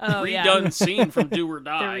Oh redone yeah. scene from Do or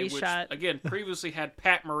Die, which reshot. again previously had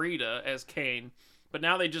Pat Morita as Kane, but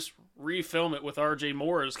now they just refilm it with R.J.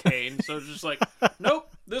 Moore as Kane. So it's just like, nope,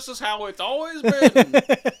 this is how it's always been.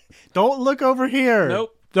 Don't look over here.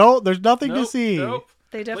 Nope. Don't. There's nothing Nope, to see. Nope.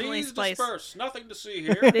 They definitely Please splice. disperse. Nothing to see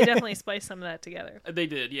here. They definitely splice some of that together. They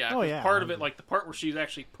did, yeah. Oh, 'Cause yeah. Part of it, like the part where she's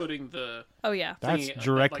actually putting the Oh yeah. That's thingy,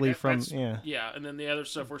 directly like, from. that's- Yeah. Yeah, and then the other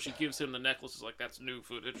stuff where she gives him the necklace is like that's new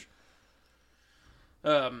footage.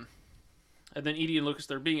 And then Edie and Lucas,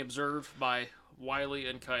 they're being observed by Wiley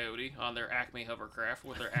and Coyote on their Acme hovercraft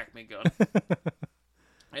with their Acme gun,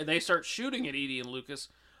 and they start shooting at Edie and Lucas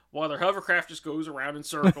while their hovercraft just goes around in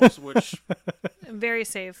circles. Which, Very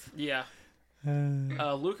safe. yeah.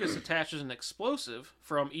 Lucas attaches an explosive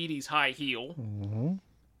from Edie's high heel,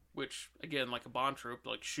 which again, like a Bond trope,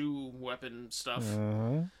 like shoe weapon stuff,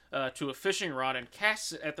 to a fishing rod and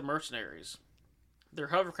casts it at the mercenaries. Their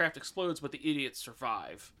hovercraft explodes, but the idiots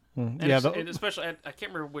survive. And Yeah. and especially I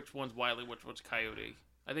can't remember which one's Wiley, which one's Coyote.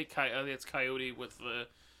 I think it's Coyote with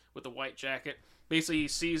the white jacket. Basically, he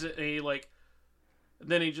sees it and he like.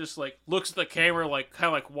 Then he just like looks at the camera like kind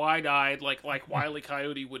of like wide-eyed, like Wile E.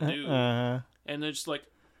 Coyote would do, and then just like,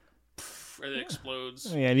 and it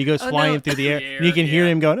explodes. Yeah, and he goes Oh, flying no. through the air. The And you can hear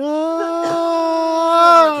yeah. him going,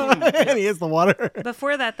 oh! and he hits the water.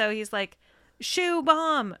 Before that, though, he's like, "Shoe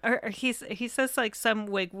bomb," or he says like some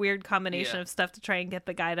like weird combination Yeah. of stuff to try and get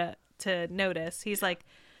the guy to notice. He's like,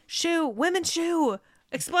 "Shoe, women's shoe,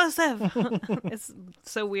 explosive." It's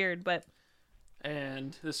so weird, but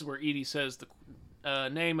And this is where Edie says the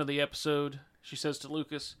name of the episode. She says to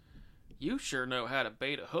Lucas, You sure know how to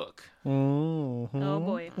bait a hook. Mm-hmm. Oh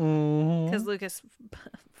boy, Mm-hmm. because Lucas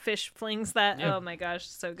fish flings that. Yeah. Oh my gosh,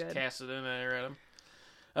 so good. Cast it in there at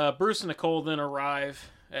him. Bruce and Nicole then arrive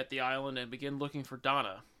at the island and begin looking for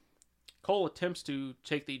Donna. Cole attempts to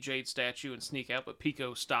take the jade statue and sneak out, but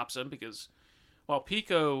Pico stops him because while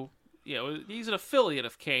Pico, he's an affiliate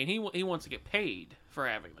of Kane, he wants to get paid for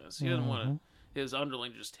having this. He doesn't want his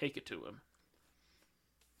underling to just take it to him.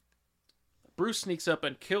 Bruce sneaks up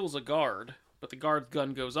and kills a guard, but the guard's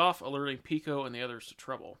gun goes off, alerting Pico and the others to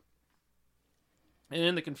trouble. And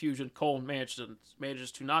in the confusion, Cole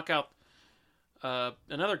manages to knock out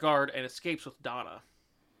another guard and escapes with Donna.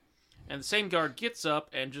 And the same guard gets up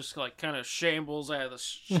and just kind of shambles out of the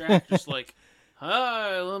shack, just like,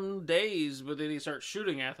 "Hi, I'm dazed." But then he starts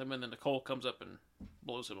shooting at them, and then Nicole comes up and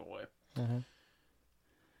blows him away. Mm-hmm.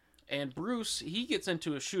 And Bruce, he gets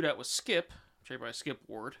into a shootout with Skip, played by Skip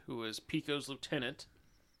Ward, who is Pico's lieutenant,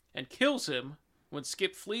 and kills him when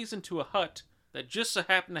Skip flees into a hut that just so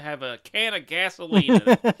happened to have a can of gasoline in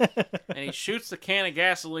it. And he shoots the can of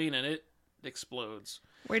gasoline, and it explodes.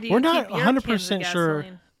 Where do you We're keep not your 100% cans of sure.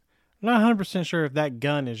 gasoline? I'm not 100% sure if that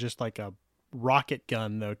gun is just like a rocket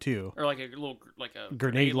gun, though, too. Or like a little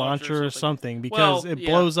Grenade launcher or something, because Well, it yeah.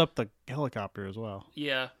 blows up the helicopter as well.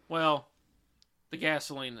 Yeah, well, the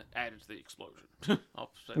gasoline added to the explosion. I'll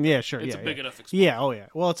say that. Yeah, sure. It's yeah, a big yeah. enough explosion. Yeah, oh yeah.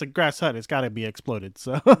 Well, it's a grass hut. It's got to be exploded.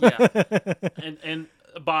 So Yeah. And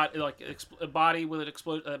a body with an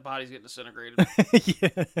explosion, that body's getting disintegrated.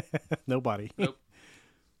 yeah. Nobody. Nope.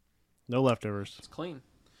 No leftovers. It's clean.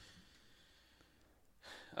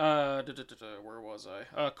 Where was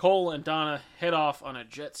I? Cole and Donna head off on a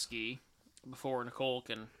jet ski before Nicole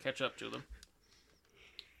can catch up to them.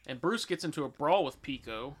 And Bruce gets into a brawl with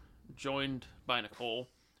Pico, joined by Nicole.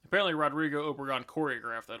 Apparently Rodrigo Obregon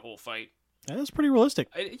choreographed that whole fight. That was pretty realistic.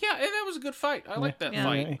 Yeah, and that was a good fight. I liked that Yeah.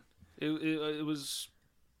 fight. It was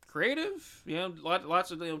creative.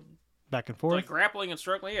 Lots of Back and forth. like grappling and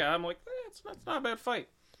struggling. Yeah, I'm like, it's not a bad fight.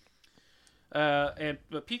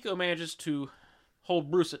 But Pico manages to hold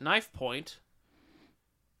Bruce at knife point,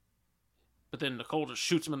 but then Nicole just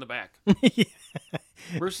shoots him in the back. Yeah.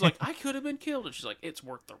 Bruce is like, "I could have been killed," and she's like, "It's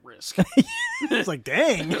worth the risk." It's like,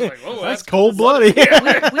 dang. It's like, whoa, that's cold blooded.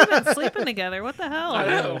 We've been sleeping together. What the hell? I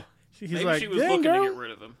know. He's Maybe like, she was dang, looking girl. to get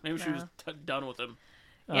rid of him. Maybe she was done with him.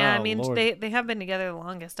 Yeah, I Oh, mean, Lord. they have been together the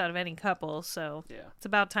longest out of any couple, so Yeah. it's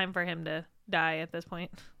about time for him to die at this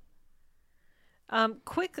point.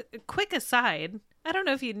 Quick aside, I don't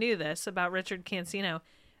know if you knew this about Richard Cancino.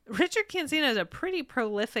 Richard Cancino is a pretty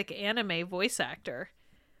prolific anime voice actor.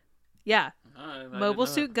 Yeah, I didn't Mobile know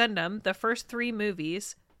that. Suit Gundam, the first 3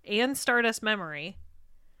 movies, and Stardust Memory,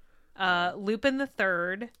 Lupin the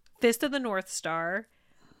Third, Fist of the North Star,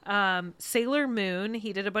 Sailor Moon.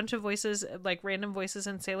 He did a bunch of voices, like random voices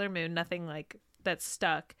in Sailor Moon, nothing like that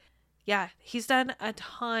stuck. Yeah, he's done a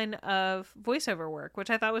ton of voiceover work, which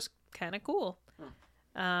I thought was kind of cool.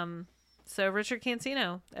 So Richard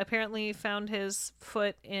Cancino apparently found his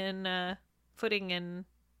footing in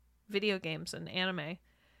video games and anime,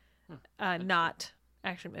 not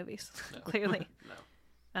action movies. Clearly,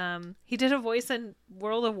 No. he did a voice in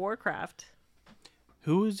World of Warcraft.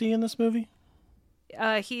 Who is he in this movie?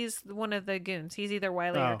 He's one of the goons. He's either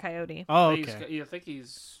Wile or Oh. Coyote. Oh, I okay. think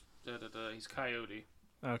he's Coyote.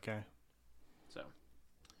 Okay. So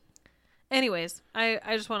Anyways, I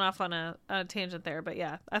just went off on a tangent there, but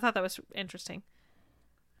yeah, I thought that was interesting.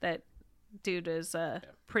 That dude is a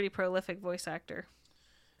pretty prolific voice actor.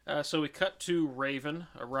 So we cut to Raven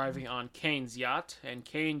arriving on Kane's yacht, and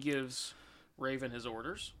Kane gives Raven his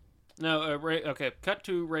orders. No, okay. Cut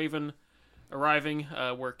to Raven arriving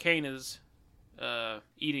where Kane is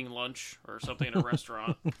eating lunch or something in a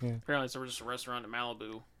restaurant. Apparently, it's just a restaurant in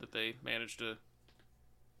Malibu that they managed to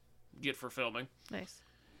get for filming. Nice.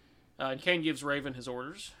 And Kane gives Raven his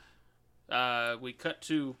orders. We cut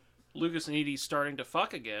to Lucas and Edie starting to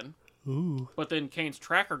fuck again. Ooh. But then Kane's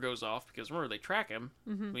tracker goes off because remember they track him.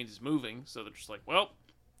 Means he's moving, so they're just like, well,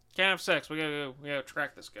 can't have sex. We gotta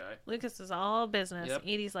track this guy. Lucas is all business. Yep.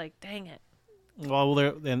 Edie's like, dang it. Well,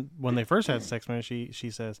 then when they first had sex, man, she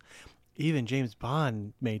says, even James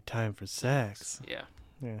Bond made time for sex. Yeah.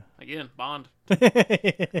 Yeah. Again, Bond.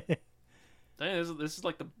 This is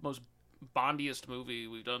like the most Bondiest movie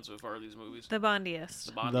we've done so far. These movies. The Bondiest.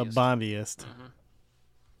 The Bondiest. The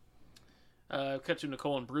Bondiest. Cut to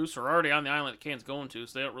Nicole and Bruce are already on the island that Kane's going to,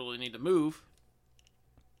 so they don't really need to move.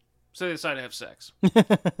 So they decide to have sex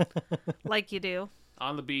Like you do.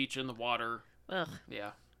 on the beach in the water. Ugh.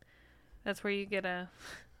 Yeah. That's where you get a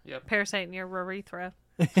Yep. parasite in your urethra.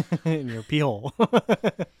 In your pee hole.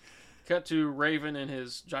 Cut to Raven in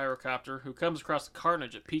his gyrocopter, who comes across the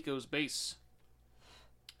carnage at Pico's base.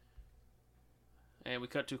 And we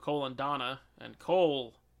cut to Cole and Donna, and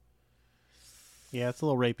Cole, Yeah, it's a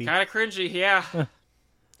little rapey. kind of cringy, yeah.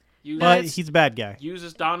 But he's a bad guy.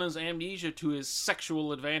 Uses Donna's amnesia to his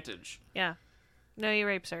sexual advantage. Yeah. No, he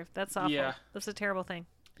rapes her. That's awful. Yeah. That's a terrible thing.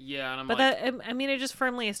 Yeah, and I'm But like, I mean, it just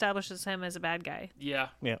firmly establishes him as a bad guy. yeah,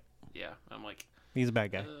 Yeah, I'm like, he's a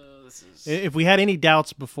bad guy. this is... If we had any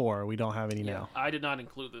doubts before, we don't have any Yeah, now. I did not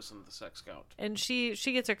include this in the sex count. And she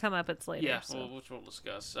gets her comeuppance later. Yeah, so. well, which we'll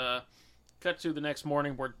discuss. Cut to the next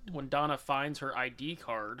morning when Donna finds her ID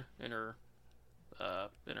card in her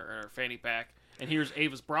fanny pack and hears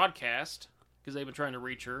Ava's broadcast because they've been trying to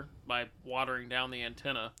reach her by watering down the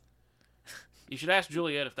antenna. You should ask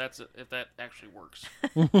Juliet if that actually works.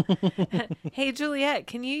 Hey Juliet,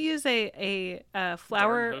 can you use a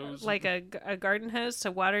flower Garden hose? like a garden hose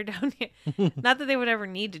to water down your... Not that they would ever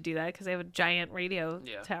need to do that because they have a giant radio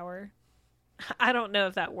Yeah. tower. I don't know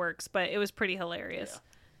if that works, but it was pretty hilarious.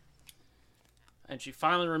 And she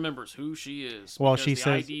finally remembers who she is. Well, because she the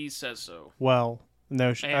says- ID says so. Well,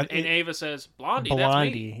 no, And Ava says, Blondie, that's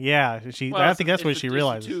Blondie. me. Yeah, Well, I think that's it's what the- she it's the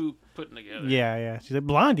realizes. two putting together. Yeah. She said,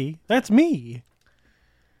 Blondie, that's me.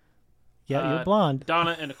 Yeah, you're blonde.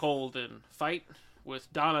 Donna and Nicole then fight,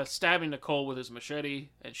 with Donna stabbing Nicole with his machete,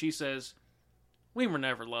 and she says, "We were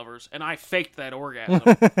never lovers, and I faked that orgasm."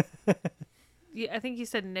 Yeah, I think you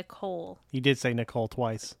said Nicole. You did say Nicole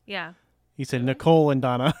twice. Yeah. You said Nicole and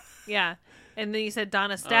Donna. Yeah. And then you said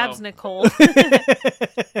Donna stabs Oh. Nicole.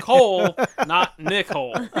 Cole, not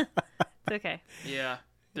Nicole. It's okay. Yeah,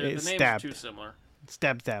 the It's names stabbed. are too similar.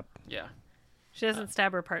 Stab. Yeah. She doesn't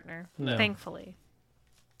stab her partner, No. thankfully.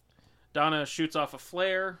 Donna shoots off a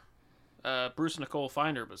flare. Bruce and Nicole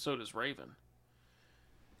find her, but so does Raven.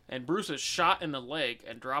 And Bruce is shot in the leg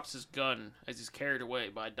and drops his gun as he's carried away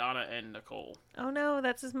by Donna and Nicole. Oh no,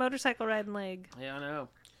 that's his motorcycle riding leg. Yeah, I know.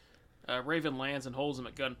 Raven lands and holds them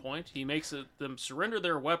at gunpoint. He makes them surrender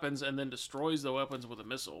their weapons and then destroys the weapons with a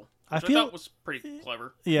missile, which I thought was pretty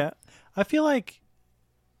clever. Yeah. I feel like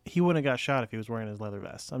he wouldn't have got shot if he was wearing his leather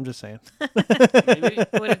vest. I'm just saying. Maybe,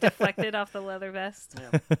 Would have deflected off the leather vest.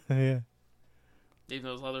 Yeah. even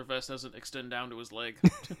though his leather vest doesn't extend down to his leg.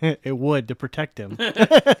 It would to protect him. He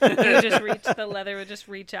would just reach, the leather would just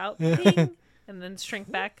reach out, ding, and then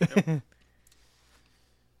shrink back.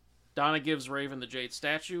 Donna gives Raven the jade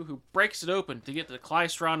statue, who breaks it open to get the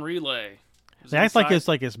Klystron relay. They act like inside- it's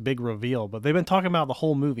like this big reveal, but they've been talking about the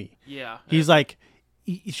whole movie. Yeah. He's like,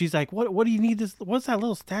 she's like, what do you need this? What's that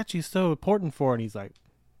little statue so important for? And he's like,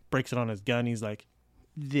 breaks it on his gun. He's like,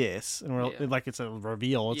 this, and we're Yeah. like, it's a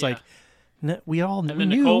reveal. It's Yeah. like, we all And then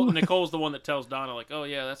knew. Nicole's the one that tells Donna, like, oh,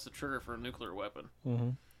 yeah, that's the trigger for a nuclear weapon.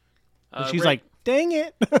 And she's like, dang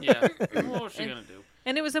it. yeah, what's she going to do?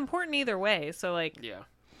 And it was important either way, so like, Yeah.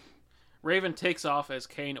 Raven takes off as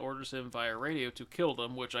Kane orders him via radio to kill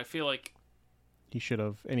them, which I feel like He should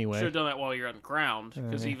have anyway. should have done that while you're on the ground,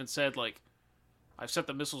 because he yeah. even said, like, I've set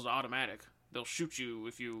the missiles to automatic. They'll shoot you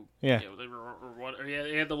if you... Yeah. You know, or what, or he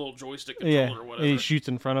had the little joystick Yeah, controller or whatever. and he shoots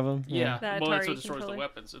in front of him. Yeah, The well, that's Atari what destroys controller. the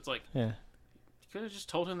weapons. It's like, Yeah. you could have just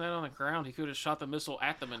told him that on the ground. He could have shot the missile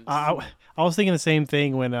at them and... I was thinking the same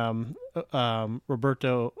thing when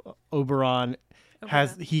Roberto Oberon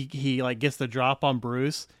has he like gets the drop on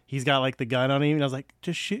Bruce. He's got like the gun on him, and I was like,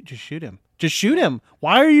 just shoot him. Just shoot him.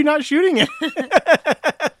 Why are you not shooting him?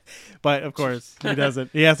 But of course he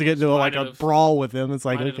doesn't. He has to get into like a Reminded of- brawl with him. It's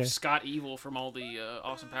like, reminded okay. of Scott Evil from all the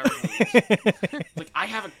Austin Powers movies. Like, I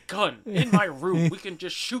have a gun in my room. We can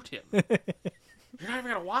just shoot him. You're not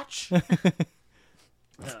even gonna watch.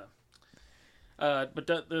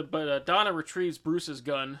 But Donna retrieves Bruce's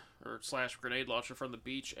gun or / grenade launcher from the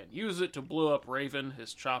beach and uses it to blow up Raven,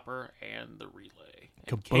 his chopper, and the relay.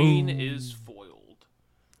 And Kaboom. Kane is foiled.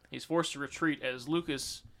 He's forced to retreat as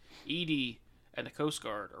Lucas, Edie, and the Coast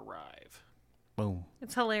Guard arrive. Boom.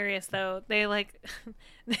 it's hilarious though. They like,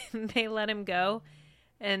 they let him go,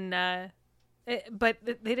 and but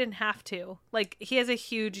they didn't have to. Like he has a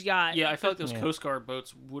huge yacht. Yeah, I feel like those Yeah. Coast Guard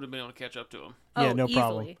boats would have been able to catch up to him. Oh, Yeah, no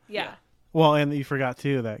problem. easily. Yeah. Well, and you forgot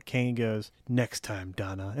too that Kane goes, next time,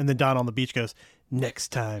 Donna, and then Donna on the beach goes, next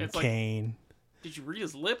time, It's like- Kane. Did you read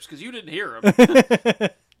his lips? Because you didn't hear him.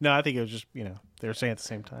 No, I think it was just they were saying at the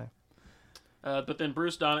same time. But then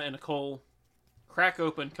Bruce, Donna, and Nicole crack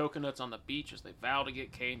open coconuts on the beach as they vow to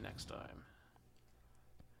get Kane next time.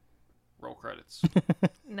 Roll credits.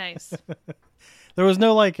 Nice. There was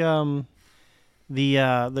no like the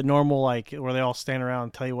normal like where they all stand around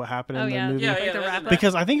and tell you what happened Oh, in yeah. the movie. Yeah, Like yeah. the that- wrap-up?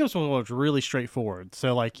 Because I think it was really straightforward.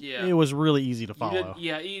 So like Yeah. it was really easy to You follow.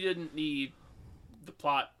 didn't need the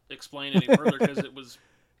plot explained any further because it was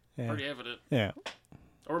Yeah. Pretty evident. Yeah.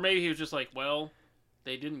 Or maybe he was just like, well,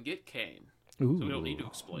 they didn't get Kane. Ooh, So we don't need to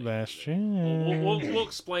explain. that's true. We'll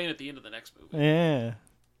explain at the end of the next movie. Yeah.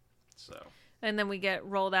 So. And then we get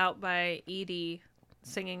rolled out by Edie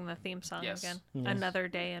singing the theme song again. Yes. Another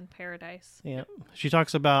Day in Paradise. Yeah. She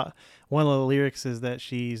talks about one of the lyrics is that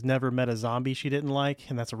she's never met a zombie she didn't like,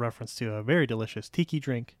 and that's a reference to a very delicious tiki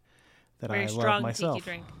drink that Very I love strong myself. tiki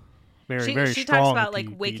drink. Very, She strong. talks about like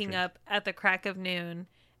tiki waking drink. up at the crack of noon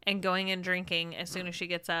and going and drinking as soon as she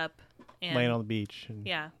gets up. And laying on the beach. And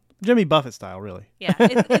yeah. Jimmy Buffett style, really. Yeah.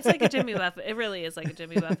 It's like a Jimmy Buffett. It really is like a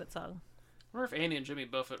Jimmy Buffett song. I wonder if Andy and Jimmy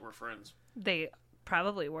Buffett were friends. They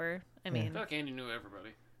probably were. I I mean, feel like Andy knew everybody.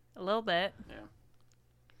 a little bit.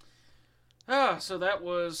 Yeah. So that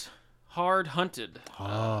was Hard Hunted.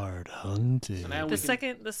 Hard hunted. So now The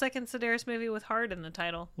we second Sedaris movie with "hard" in the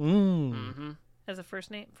title Mm-hmm. as a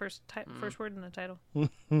first name, first word in the title.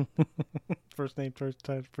 First name, first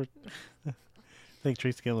time, first. I think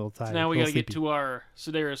Treats get a little tired. So now we got got to get to our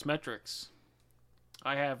Sedaris metrics.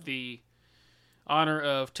 I have the honor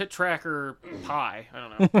of Tit Tracker Pi. I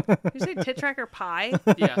don't know. You say tit tracker pie?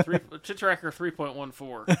 Yeah, Tit Tracker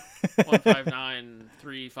 3.14. 159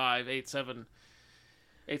 35 87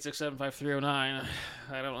 867 5309.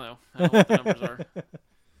 I don't know. I don't know what the numbers are.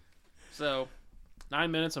 So,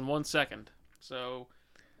 9 minutes and 1 second. So,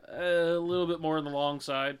 a little bit more on the long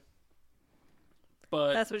side.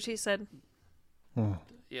 But That's what she said.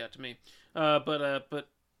 yeah, to me. But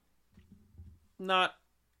not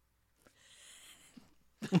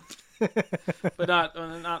but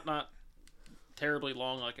not terribly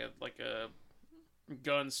long like a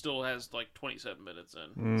Gun still has like 27 minutes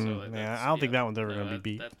in. So I don't think that one's ever going to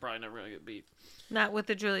be beat. That's probably never going to get beat. Not with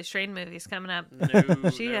the Julie Strain movies coming up. No,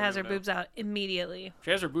 She no, has her no. boobs out immediately.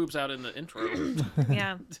 She has her boobs out in the intro.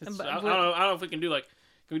 Yeah. So I don't know if we can do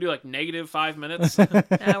like negative 5 minutes? No,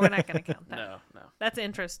 we're not going to count that. No. That's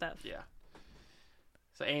intro stuff. Yeah.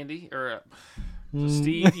 So Andy so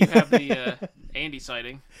Steve, you have the Andy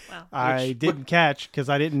sighting. Wow. I didn't catch because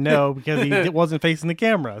I didn't know because he wasn't facing the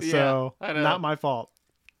camera. So I know. not my fault.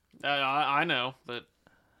 I know, but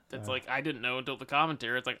it's like I didn't know until the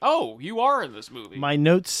commentary. It's like, oh, you are in this movie. My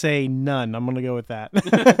notes say none. I'm going to go with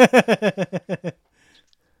that.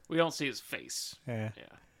 We don't see his face. Yeah. Yeah,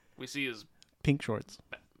 we see his Pink shorts.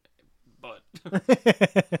 butt.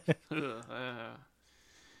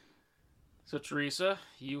 So Teresa,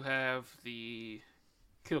 you have the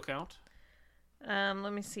kill count.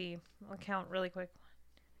 Let me see. I'll count really quick.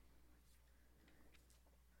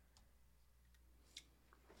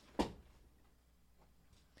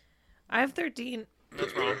 I have 13.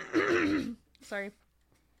 That's wrong. Sorry.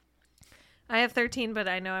 I have 13, but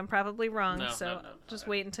I know I'm probably wrong, No, so no. just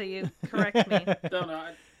wait until you correct me. No,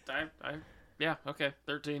 yeah, okay,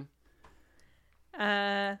 13.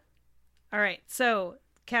 All right. So,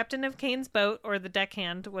 captain of Kane's boat, or the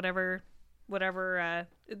deckhand, whatever the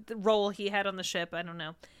role he had on the ship, I don't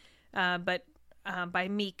know. But by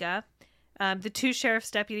Mika. The two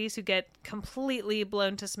sheriff's deputies who get completely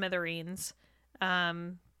blown to smithereens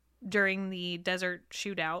during the desert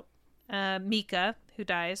shootout. Mika, who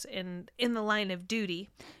dies in the line of duty.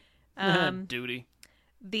 Duty.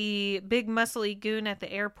 The big muscly goon at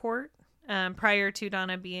the airport prior to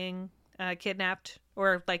Donna being kidnapped,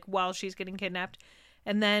 or like while she's getting kidnapped.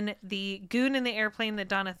 And then the goon in the airplane that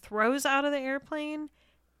Donna throws out of the airplane,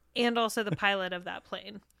 and also the pilot of that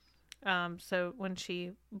plane. So when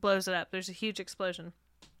she blows it up, there's a huge explosion.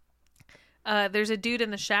 There's a dude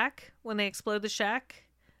in the shack when they explode the shack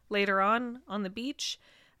later on the beach.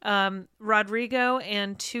 Rodrigo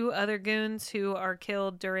and two other goons who are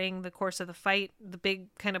killed during the course of the fight, the big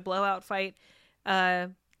kind of blowout fight.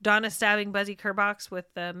 Donna stabbing Buzzy Kerbox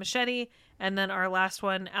with the machete, and then our last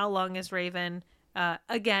one, Out Long is Raven,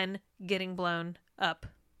 again getting blown up,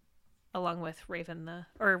 along with Raven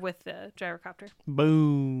with the gyrocopter.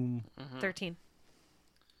 Boom. 13.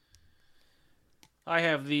 I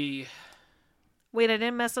have the Wait, I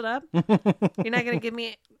didn't mess it up? You're not gonna give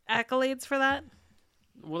me accolades for that?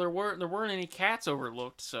 well, there weren't any cats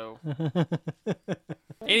overlooked, so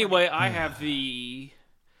anyway, I have the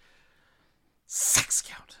sex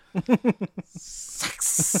count.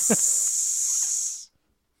 Sex.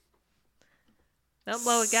 Don't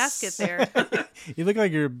blow a gasket there. You look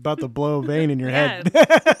like you're about to blow a vein in your Yeah.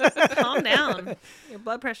 head. Calm down. Your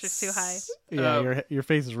blood pressure's too high. Yeah, your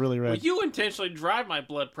face is really Well, red. you intentionally drive my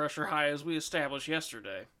blood pressure high, as we established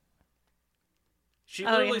yesterday. She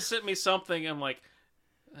literally sent me something. I'm like,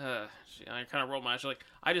 I kind of rolled my eyes. She's like,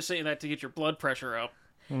 I just sent you that to get your blood pressure up.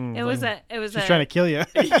 It was She's trying to kill you.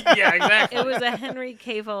 Yeah, exactly. It was a Henry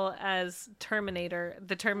Cavill as Terminator,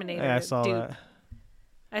 the Terminator Yeah, I saw dude. that.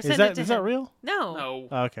 I Is sent that it to is him. that real? No, No.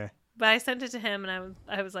 Oh, okay. but I sent it to him, and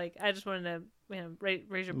I was like, I just wanted to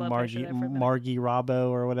raise your blood pressure there for a minute. Margie Robbo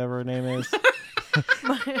or whatever her name is,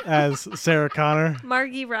 as Sarah Connor.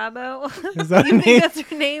 Margie Robbo. Is that You her think name? that's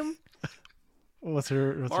her name? What's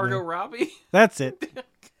her Margot name? Robbie? That's it.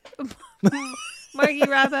 Margie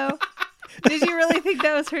Robbo. Did you really think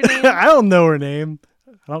that was her name? I don't know her name.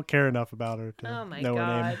 I don't care enough about her to Oh my know her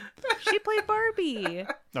god. name. She played Barbie.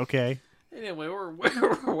 Okay. Anyway, we're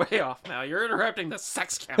way off now. You're interrupting the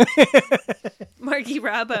sex count. Margie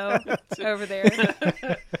Robbo over there.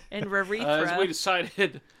 And As we Rarithra.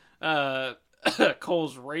 decided,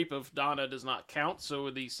 Cole's rape of Donna does not count, so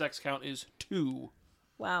the sex count is 2.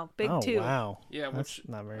 Wow, big Oh, two. wow. Yeah, That's which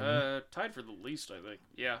not very many. tied for the least, I think.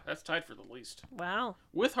 Yeah, that's tied for the least. Wow.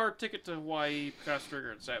 With Hard Ticket to Hawaii, Picasso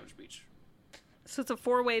Trigger, and Savage Beach. So it's a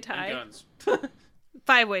 4-way And tie. guns.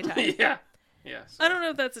 5-way tie. Yeah. Yeah. So, I don't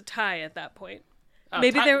know if that's a tie at that point.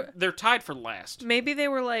 Maybe they're tied for last. Maybe they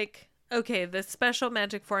were like, okay, the special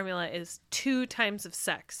magic formula is 2 times of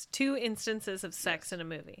sex, 2 instances of sex in a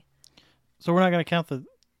movie. So we're not going to count the.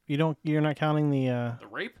 You're not counting the. The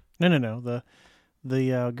rape? No.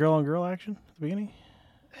 The girl on girl action at the beginning.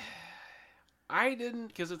 I didn't,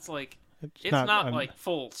 because it's like it's not not like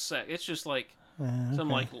full sex. It's just like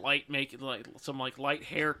some okay. like light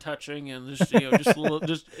hair touching and just just a little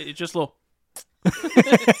just a little.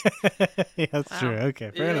 Yeah, that's Wow. true.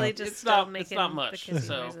 Okay, fair Really enough. just It's not- don't make it's not much, the kissing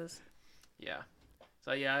so- noises. Yeah.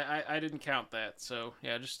 So yeah, I didn't count that. So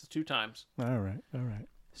yeah, just the 2 times. All right.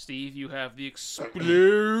 Steve, you have the explosion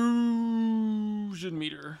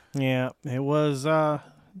meter. Yeah, it was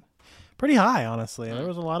pretty high, honestly. There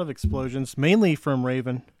was a lot of explosions, mainly from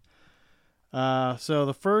Raven. So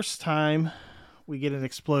the first time we get an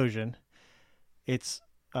explosion, it's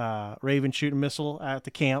Raven shooting a missile at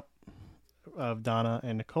the camp of Donna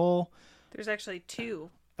and Nicole. There's actually 2.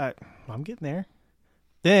 I'm getting there.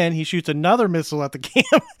 Then he shoots another missile at the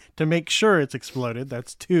camp to make sure it's exploded.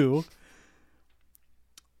 That's 2.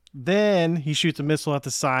 Then he shoots a missile at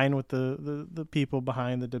the sign with the people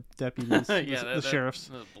behind the deputies, the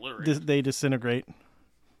sheriffs. They disintegrate,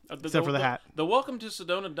 except for the hat. The Welcome to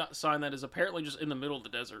Sedona sign that is apparently just in the middle of the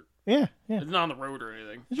desert. Yeah. It's not on the road or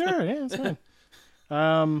anything. Sure, yeah, it's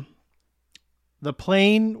fine. The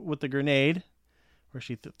plane with the grenade, where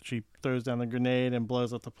she throws down the grenade and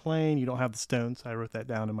blows up the plane. You don't have the stones. I wrote that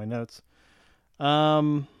down in my notes.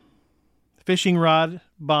 Fishing rod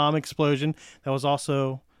bomb explosion. That was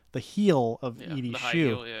also the heel of Edie's the high shoe.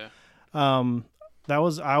 heel, yeah. That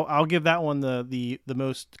was I'll give that one the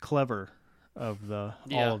most clever of the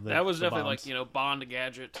all of the. That was the definitely bombs. like Bond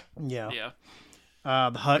gadget. Yeah. Yeah.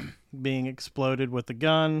 The hut being exploded with the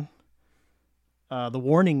gun. The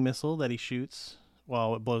warning missile that he shoots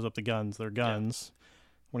while it blows up the guns. They're guns.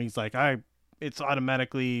 When he's like, it's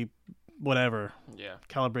automatically whatever Yeah.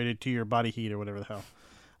 calibrated to your body heat or whatever the hell.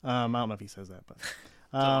 I don't know if he says that, but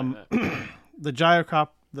Something like that. the gyrocopter.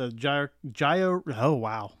 The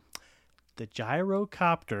The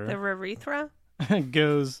gyrocopter Rarithra?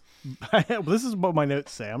 goes. This is what my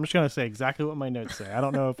notes say. I'm just gonna say exactly what my notes say. I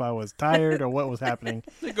don't know if I was tired or what was happening.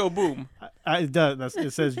 They go boom. It does.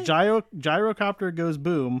 It says gyrocopter goes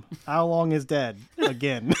boom. How long is dead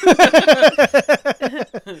again?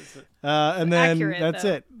 And then Accurate, that's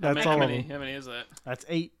though. it. That's all how of many, them. How many is that? That's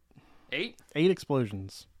 8. 8? 8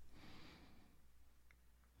 explosions.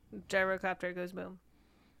 Gyrocopter goes boom.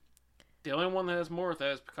 The only one that has more with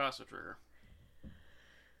that is Picasso Trigger. Which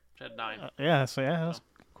had 9. Yeah. So yeah, that's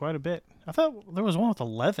quite a bit. I thought there was one with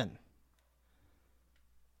 11.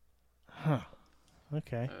 Huh.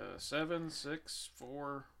 Okay. 7, 6,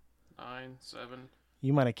 4, 9, 7,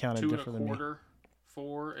 You might have counted 2 and a different than me. quarter,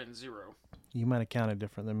 4, and 0. You might have counted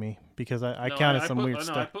different than me because I No, counted I some put, weird no, I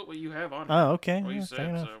stuff. put what you have on. Oh, okay. What you Yeah, said, fair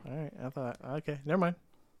enough. so- All right. I thought. Okay. Never mind.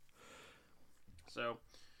 So,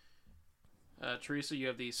 Teresa, you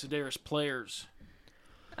have the Sedaris Players.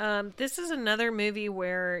 This is another movie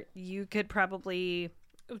where you could probably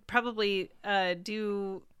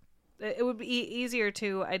do. It would be easier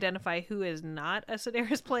to identify who is not a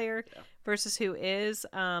Sedaris player versus who is.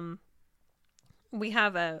 We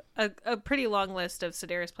have a pretty long list of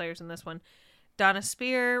Sedaris players in this one. Donna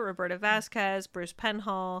Spear, Roberta Vasquez, Bruce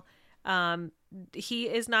Penhall. He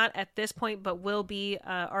is not at this point, but will be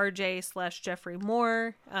RJ / Jeffrey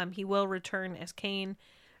Moore. He will return as Kane.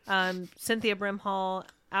 Cynthia Brimhall.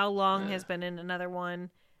 Al Long has been in another one.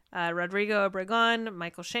 Rodrigo Obregon,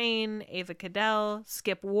 Michael Shane, Ava Cadell.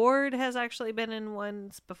 Skip Ward has actually been in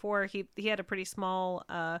ones before. He had a pretty small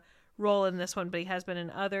role in this one, but he has been in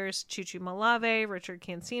others. Chuchu Malave, Richard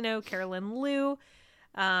Cancino, Carolyn Liu.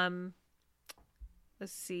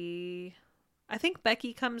 Let's see. I think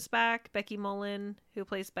Becky comes back. Becky Mullen, who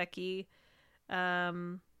plays Becky.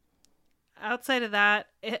 Outside of that,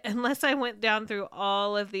 unless I went down through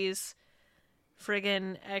all of these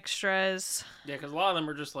friggin' extras. Yeah, because a lot of them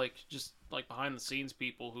are just like behind the scenes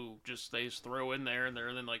people who they just throw in there, and there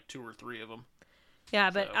are then like 2 or 3 of them. Yeah,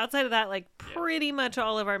 but So, outside of that, like pretty much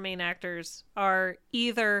all of our main actors are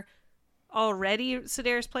either already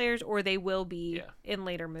Sedaris players or they will be in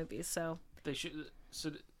later movies. So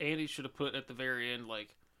Andy should have put at the very end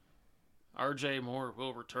like R.J. Moore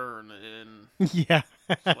will return in Yeah.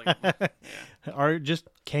 like, Or just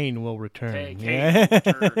Kane will return. Kane will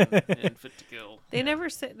return in Fit to Kill. they never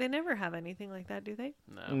have anything like that, do they?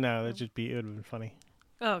 No, it would have been funny.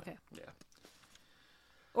 Oh, okay. Yeah.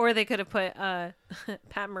 Or they could have put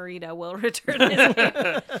Pat Morita will return his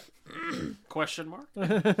name. Question mark?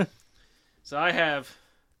 So I have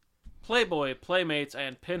Playboy, Playmates,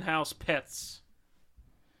 and Penthouse Pets.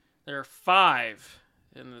 There are 5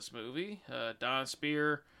 in this movie. Don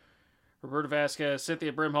Spear, Roberta Vasquez,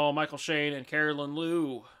 Cynthia Brimhall, Michael Shane, and Carolyn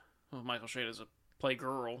Liu. Well, Michael Shane is a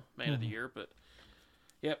Playgirl Man of the Year, but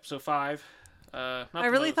yep, so 5. I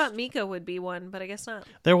really thought Mika would be one, but I guess not.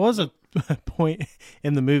 There was a point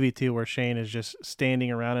in the movie too where Shane is just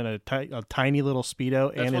standing around in a tiny little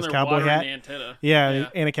Speedo and his cowboy hat. The antenna. Yeah,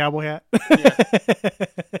 and a cowboy hat.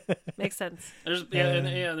 Makes sense. There's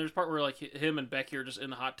there's a part where like him and Becky are just in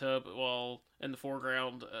the hot tub while in the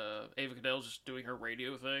foreground Ava Cadell's just doing her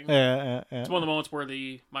radio thing. It's one of the moments where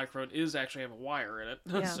the microphone is actually have a wire in it.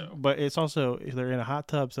 Yeah. So. But it's also they're in a hot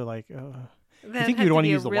tub, so like. That I think you'd want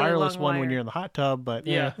to use the wireless one when you're in the hot tub, but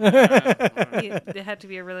it had to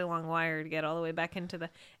be a really long wire to get all the way back into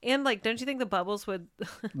the. And like, don't you think the bubbles would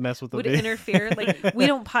mess with the would interfere? Like, we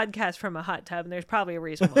don't podcast from a hot tub, and there's probably a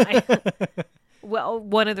reason why. Well,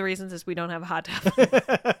 one of the reasons is we don't have a hot tub.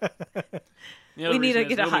 We need to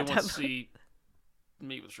get a hot tub. Wants to see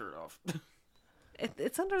me with shirt off.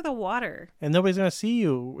 It's under the water, and nobody's gonna see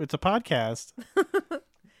you. It's a podcast.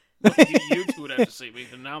 Well, you 2 would have to see me,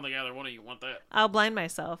 and now the other one of you want that. I'll blind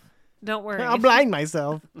myself. Don't worry. I'll blind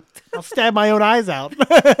myself. I'll stab my own eyes out.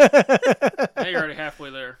 Hey, you're already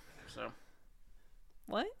halfway there. So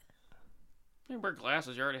What? you wear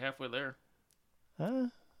glasses. You're already halfway there. I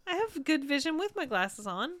have good vision with my glasses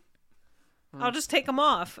on. I'll just take them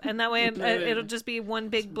off, and that way it'll just be one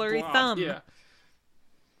big blurry thumb. Yeah.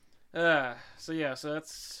 So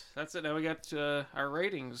that's it. Now we got our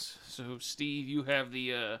ratings. So Steve, you have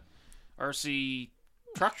the RC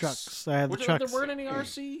trucks. I have the trucks. There weren't any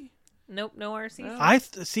RC. Nope, no RC. I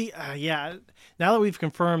see. Yeah. Now that we've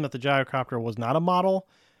confirmed that the gyrocopter was not a model,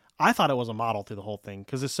 I thought it was a model through the whole thing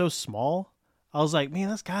because it's so small. I was like, man,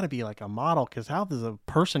 that's got to be like a model because how does a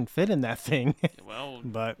person fit in that thing? Well,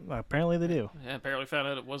 but apparently they do. Yeah, apparently found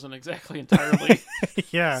out it wasn't exactly entirely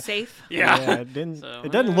safe. Yeah, it didn't. So,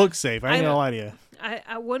 it doesn't look safe. I ain't gonna lie to you.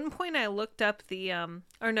 At one point I looked up the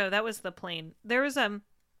or no, that was the plane. There was a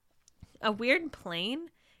weird plane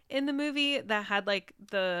in the movie that had like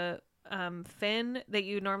the fin that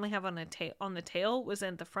you normally have on the tail was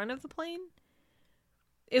in the front of the plane.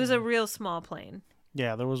 It was a real small plane.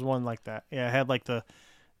 Yeah, there was one like that. Yeah, it had like the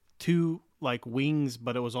 2 like wings,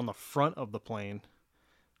 but it was on the front of the plane.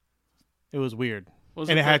 It was weird,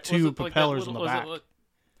 and it had 2 propellers on the back.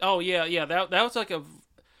 Oh yeah. That was like a.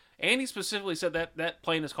 Andy specifically said that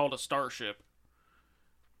plane is called a Starship.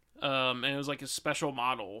 And it was like a special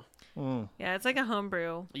model. Yeah, it's like a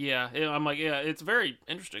homebrew. Yeah, I'm like, it's a very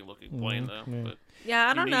interesting looking plane though. Yeah. But yeah,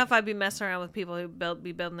 I don't know if I'd be messing around with people who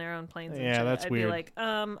be building their own planes. And shit. That's weird. I'd be like,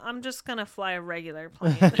 I'm just gonna fly a regular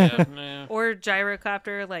plane, or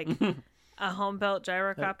gyrocopter, like a home built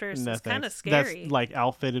gyrocopter. So it's kind of scary. That's like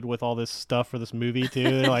outfitted with all this stuff for this movie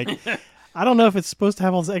too. Like, I don't know if it's supposed to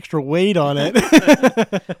have all this extra weight on it.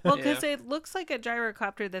 Well, because it looks like a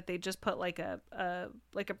gyrocopter that they just put like a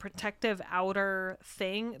protective outer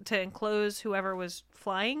thing to enclose whoever was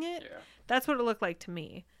flying it. Yeah. That's what it looked like to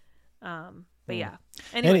me. But yeah.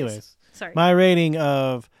 Anyways, sorry. My rating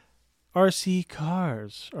of RC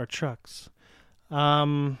cars or trucks.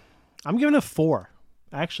 I'm giving it a 4.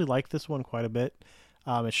 I actually like this one quite a bit.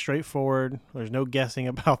 It's straightforward. There's no guessing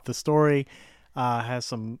about the story. Has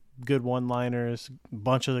some good one-liners,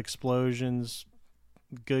 bunch of explosions,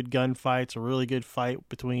 good gunfights, a really good fight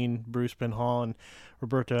between Bruce Penhall and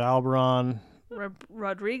Roberto Albarrán.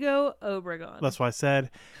 Rodrigo Obregon. That's what I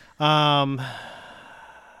said.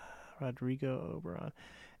 Rodrigo Obregon.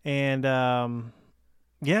 And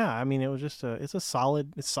yeah, I mean, it was just it's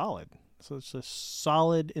solid. So it's a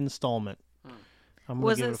solid installment.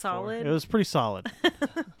 Was it solid? It was pretty solid.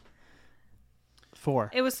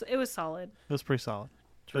 4. It was solid. It was pretty solid.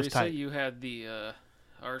 Teresa, you had the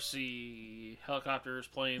RC helicopters,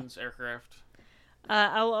 planes, aircraft.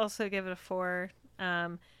 I'll also give it a 4.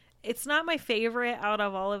 It's not my favorite out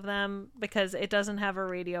of all of them because it doesn't have a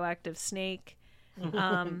radioactive snake.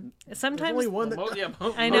 Sometimes only one that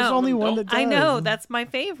I know. There's only one that does. I know, that's my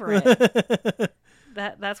favorite.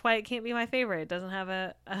 That's why it can't be my favorite. It doesn't have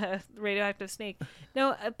a radioactive snake.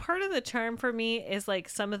 No, a part of the charm for me is like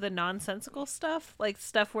some of the nonsensical stuff, like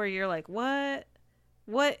stuff where you're like, what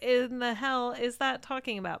in the hell is that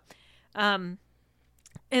talking about? And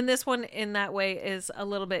this one in that way is a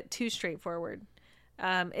little bit too straightforward.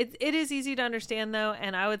 It is easy to understand though,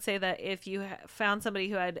 and I would say that if you found somebody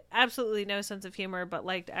who had absolutely no sense of humor but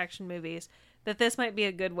liked action movies, that this might be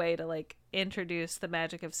a good way to like introduce the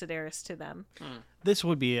magic of Sedaris to them. This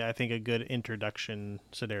would be, I think, a good introduction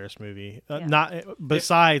Sedaris movie. Yeah. Not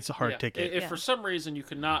besides Hard Ticket. If for some reason you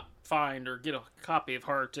could not find or get a copy of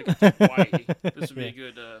Hard Ticket to Hawaii, this would be a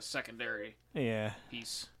good secondary Yeah.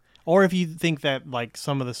 piece. Or if you think that like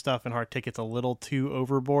some of the stuff in Hard Ticket's a little too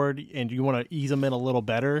overboard and you want to ease them in a little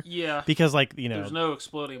better. Yeah. Because like, you know, there's no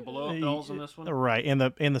exploding blow up dolls in this one. Right. And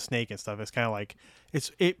the snake and stuff, it's kind of like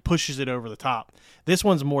it pushes it over the top. This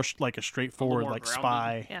one's more like a straightforward more like grounded.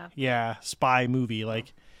 spy. Yeah. Spy movie.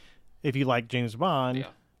 Like if you like James Bond, Yeah.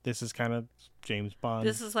 this is kind of James Bond.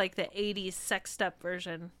 This is like the 80s sexed up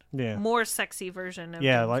version. Yeah. More sexy version of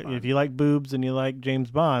Yeah, James like Bond. if you like boobs and you like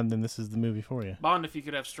James Bond, then this is the movie for you. Bond, if you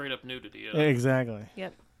could have straight up nudity. Exactly.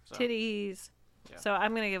 Yep. So. Titties. Yeah. So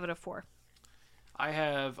I'm going to give it a 4. I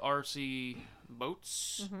have RC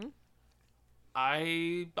boats. Mm-hmm.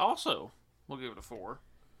 I also will give it a 4.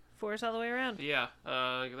 4's all the way around. Yeah,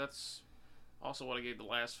 that's also what I gave the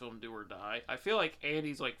last film, Do or Die. I feel like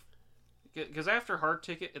Andy's like, because after Hard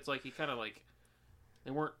Ticket, it's like he kind of like,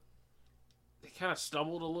 they kind of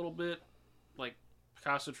stumbled a little bit. Like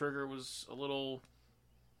Picasso Trigger was a little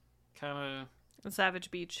kind of, Savage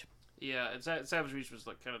Beach. yeah, and Savage Beach was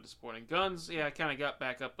like kind of disappointing. Guns, yeah, I kind of got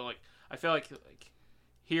back up, but like I feel like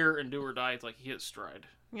here in Do or Die, it's like he hit stride.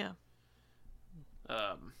 Yeah.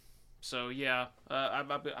 So yeah, I'm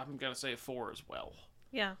gonna say a 4 as well.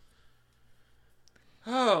 Yeah.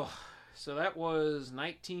 Oh, so that was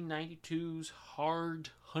 1992's Hard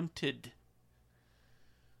Hunted.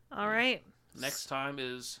 All right. Next time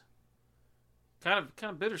is kind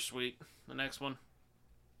of bittersweet. The next one,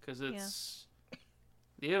 because it's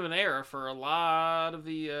the end of an era for a lot of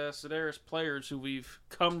the Sedaris players who we've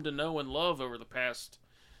come to know and love over the past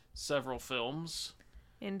several films.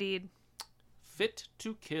 Indeed. Fit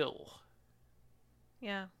to Kill.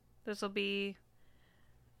 Yeah. This will be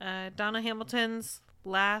Donna Hamilton's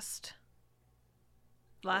last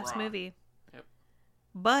Hurrah. movie. Yep.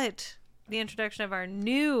 But the introduction of our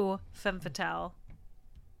new femme fatale,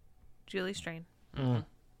 Julie Strain. Mm-hmm.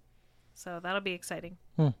 So that'll be exciting.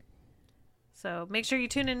 Mm. So make sure you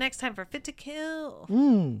tune in next time for Fit to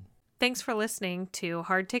Kill. Thanks for listening to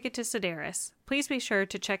Hard Ticket to Sedaris. Please be sure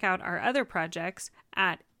to check out our other projects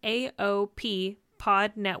at AOP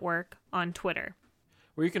Pod Network on Twitter.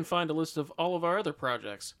 Where you can find a list of all of our other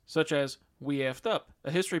projects, such as We Effed Up,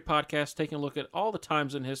 a history podcast taking a look at all the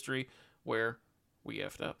times in history where we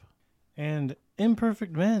effed up. And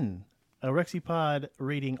Imperfect Men, a Rexipod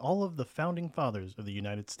rating all of the founding fathers of the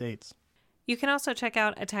United States. You can also check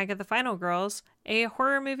out Attack of the Final Girls, a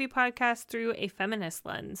horror movie podcast through a feminist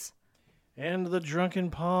lens. And The Drunken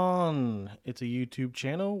Pawn. It's a YouTube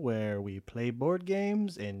channel where we play board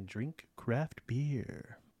games and drink craft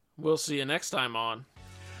beer. We'll see you next time on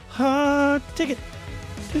Hard Ticket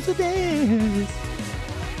to Sedaris.